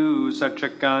teria nu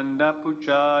sachakanda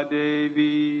pucha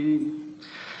devi.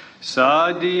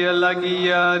 Sadia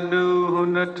lagia nu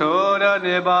hunatora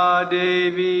neba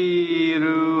devi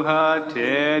ruha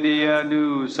teria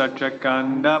nu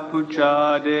sachakanda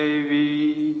pucha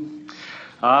devi.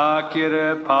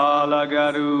 Akira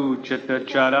palagaru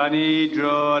chittacharani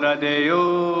jora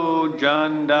deo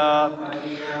janda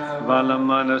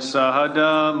valamana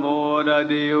sahada mora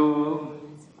deo.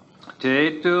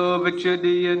 Teto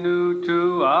vichadiyanu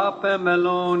tu ape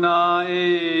melona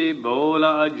e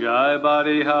bola ajay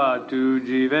bariha tu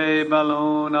jive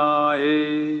balona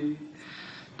e.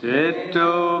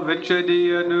 Teto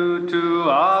vichadiyanu tu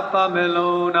apa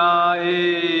melona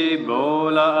e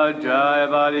bola ajay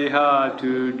bariha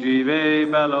tu jive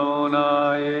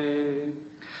balona e.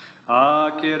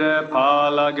 Akira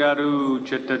palagaru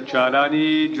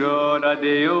chittacharani jora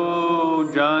deo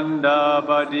janda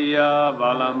badia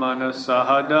valamana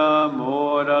sahada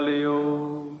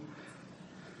moralio.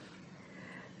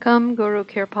 Come, Guru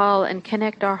Kirpal, and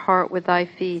connect our heart with thy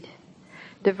feet.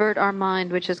 Divert our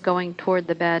mind which is going toward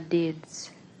the bad deeds.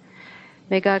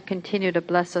 May God continue to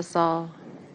bless us all.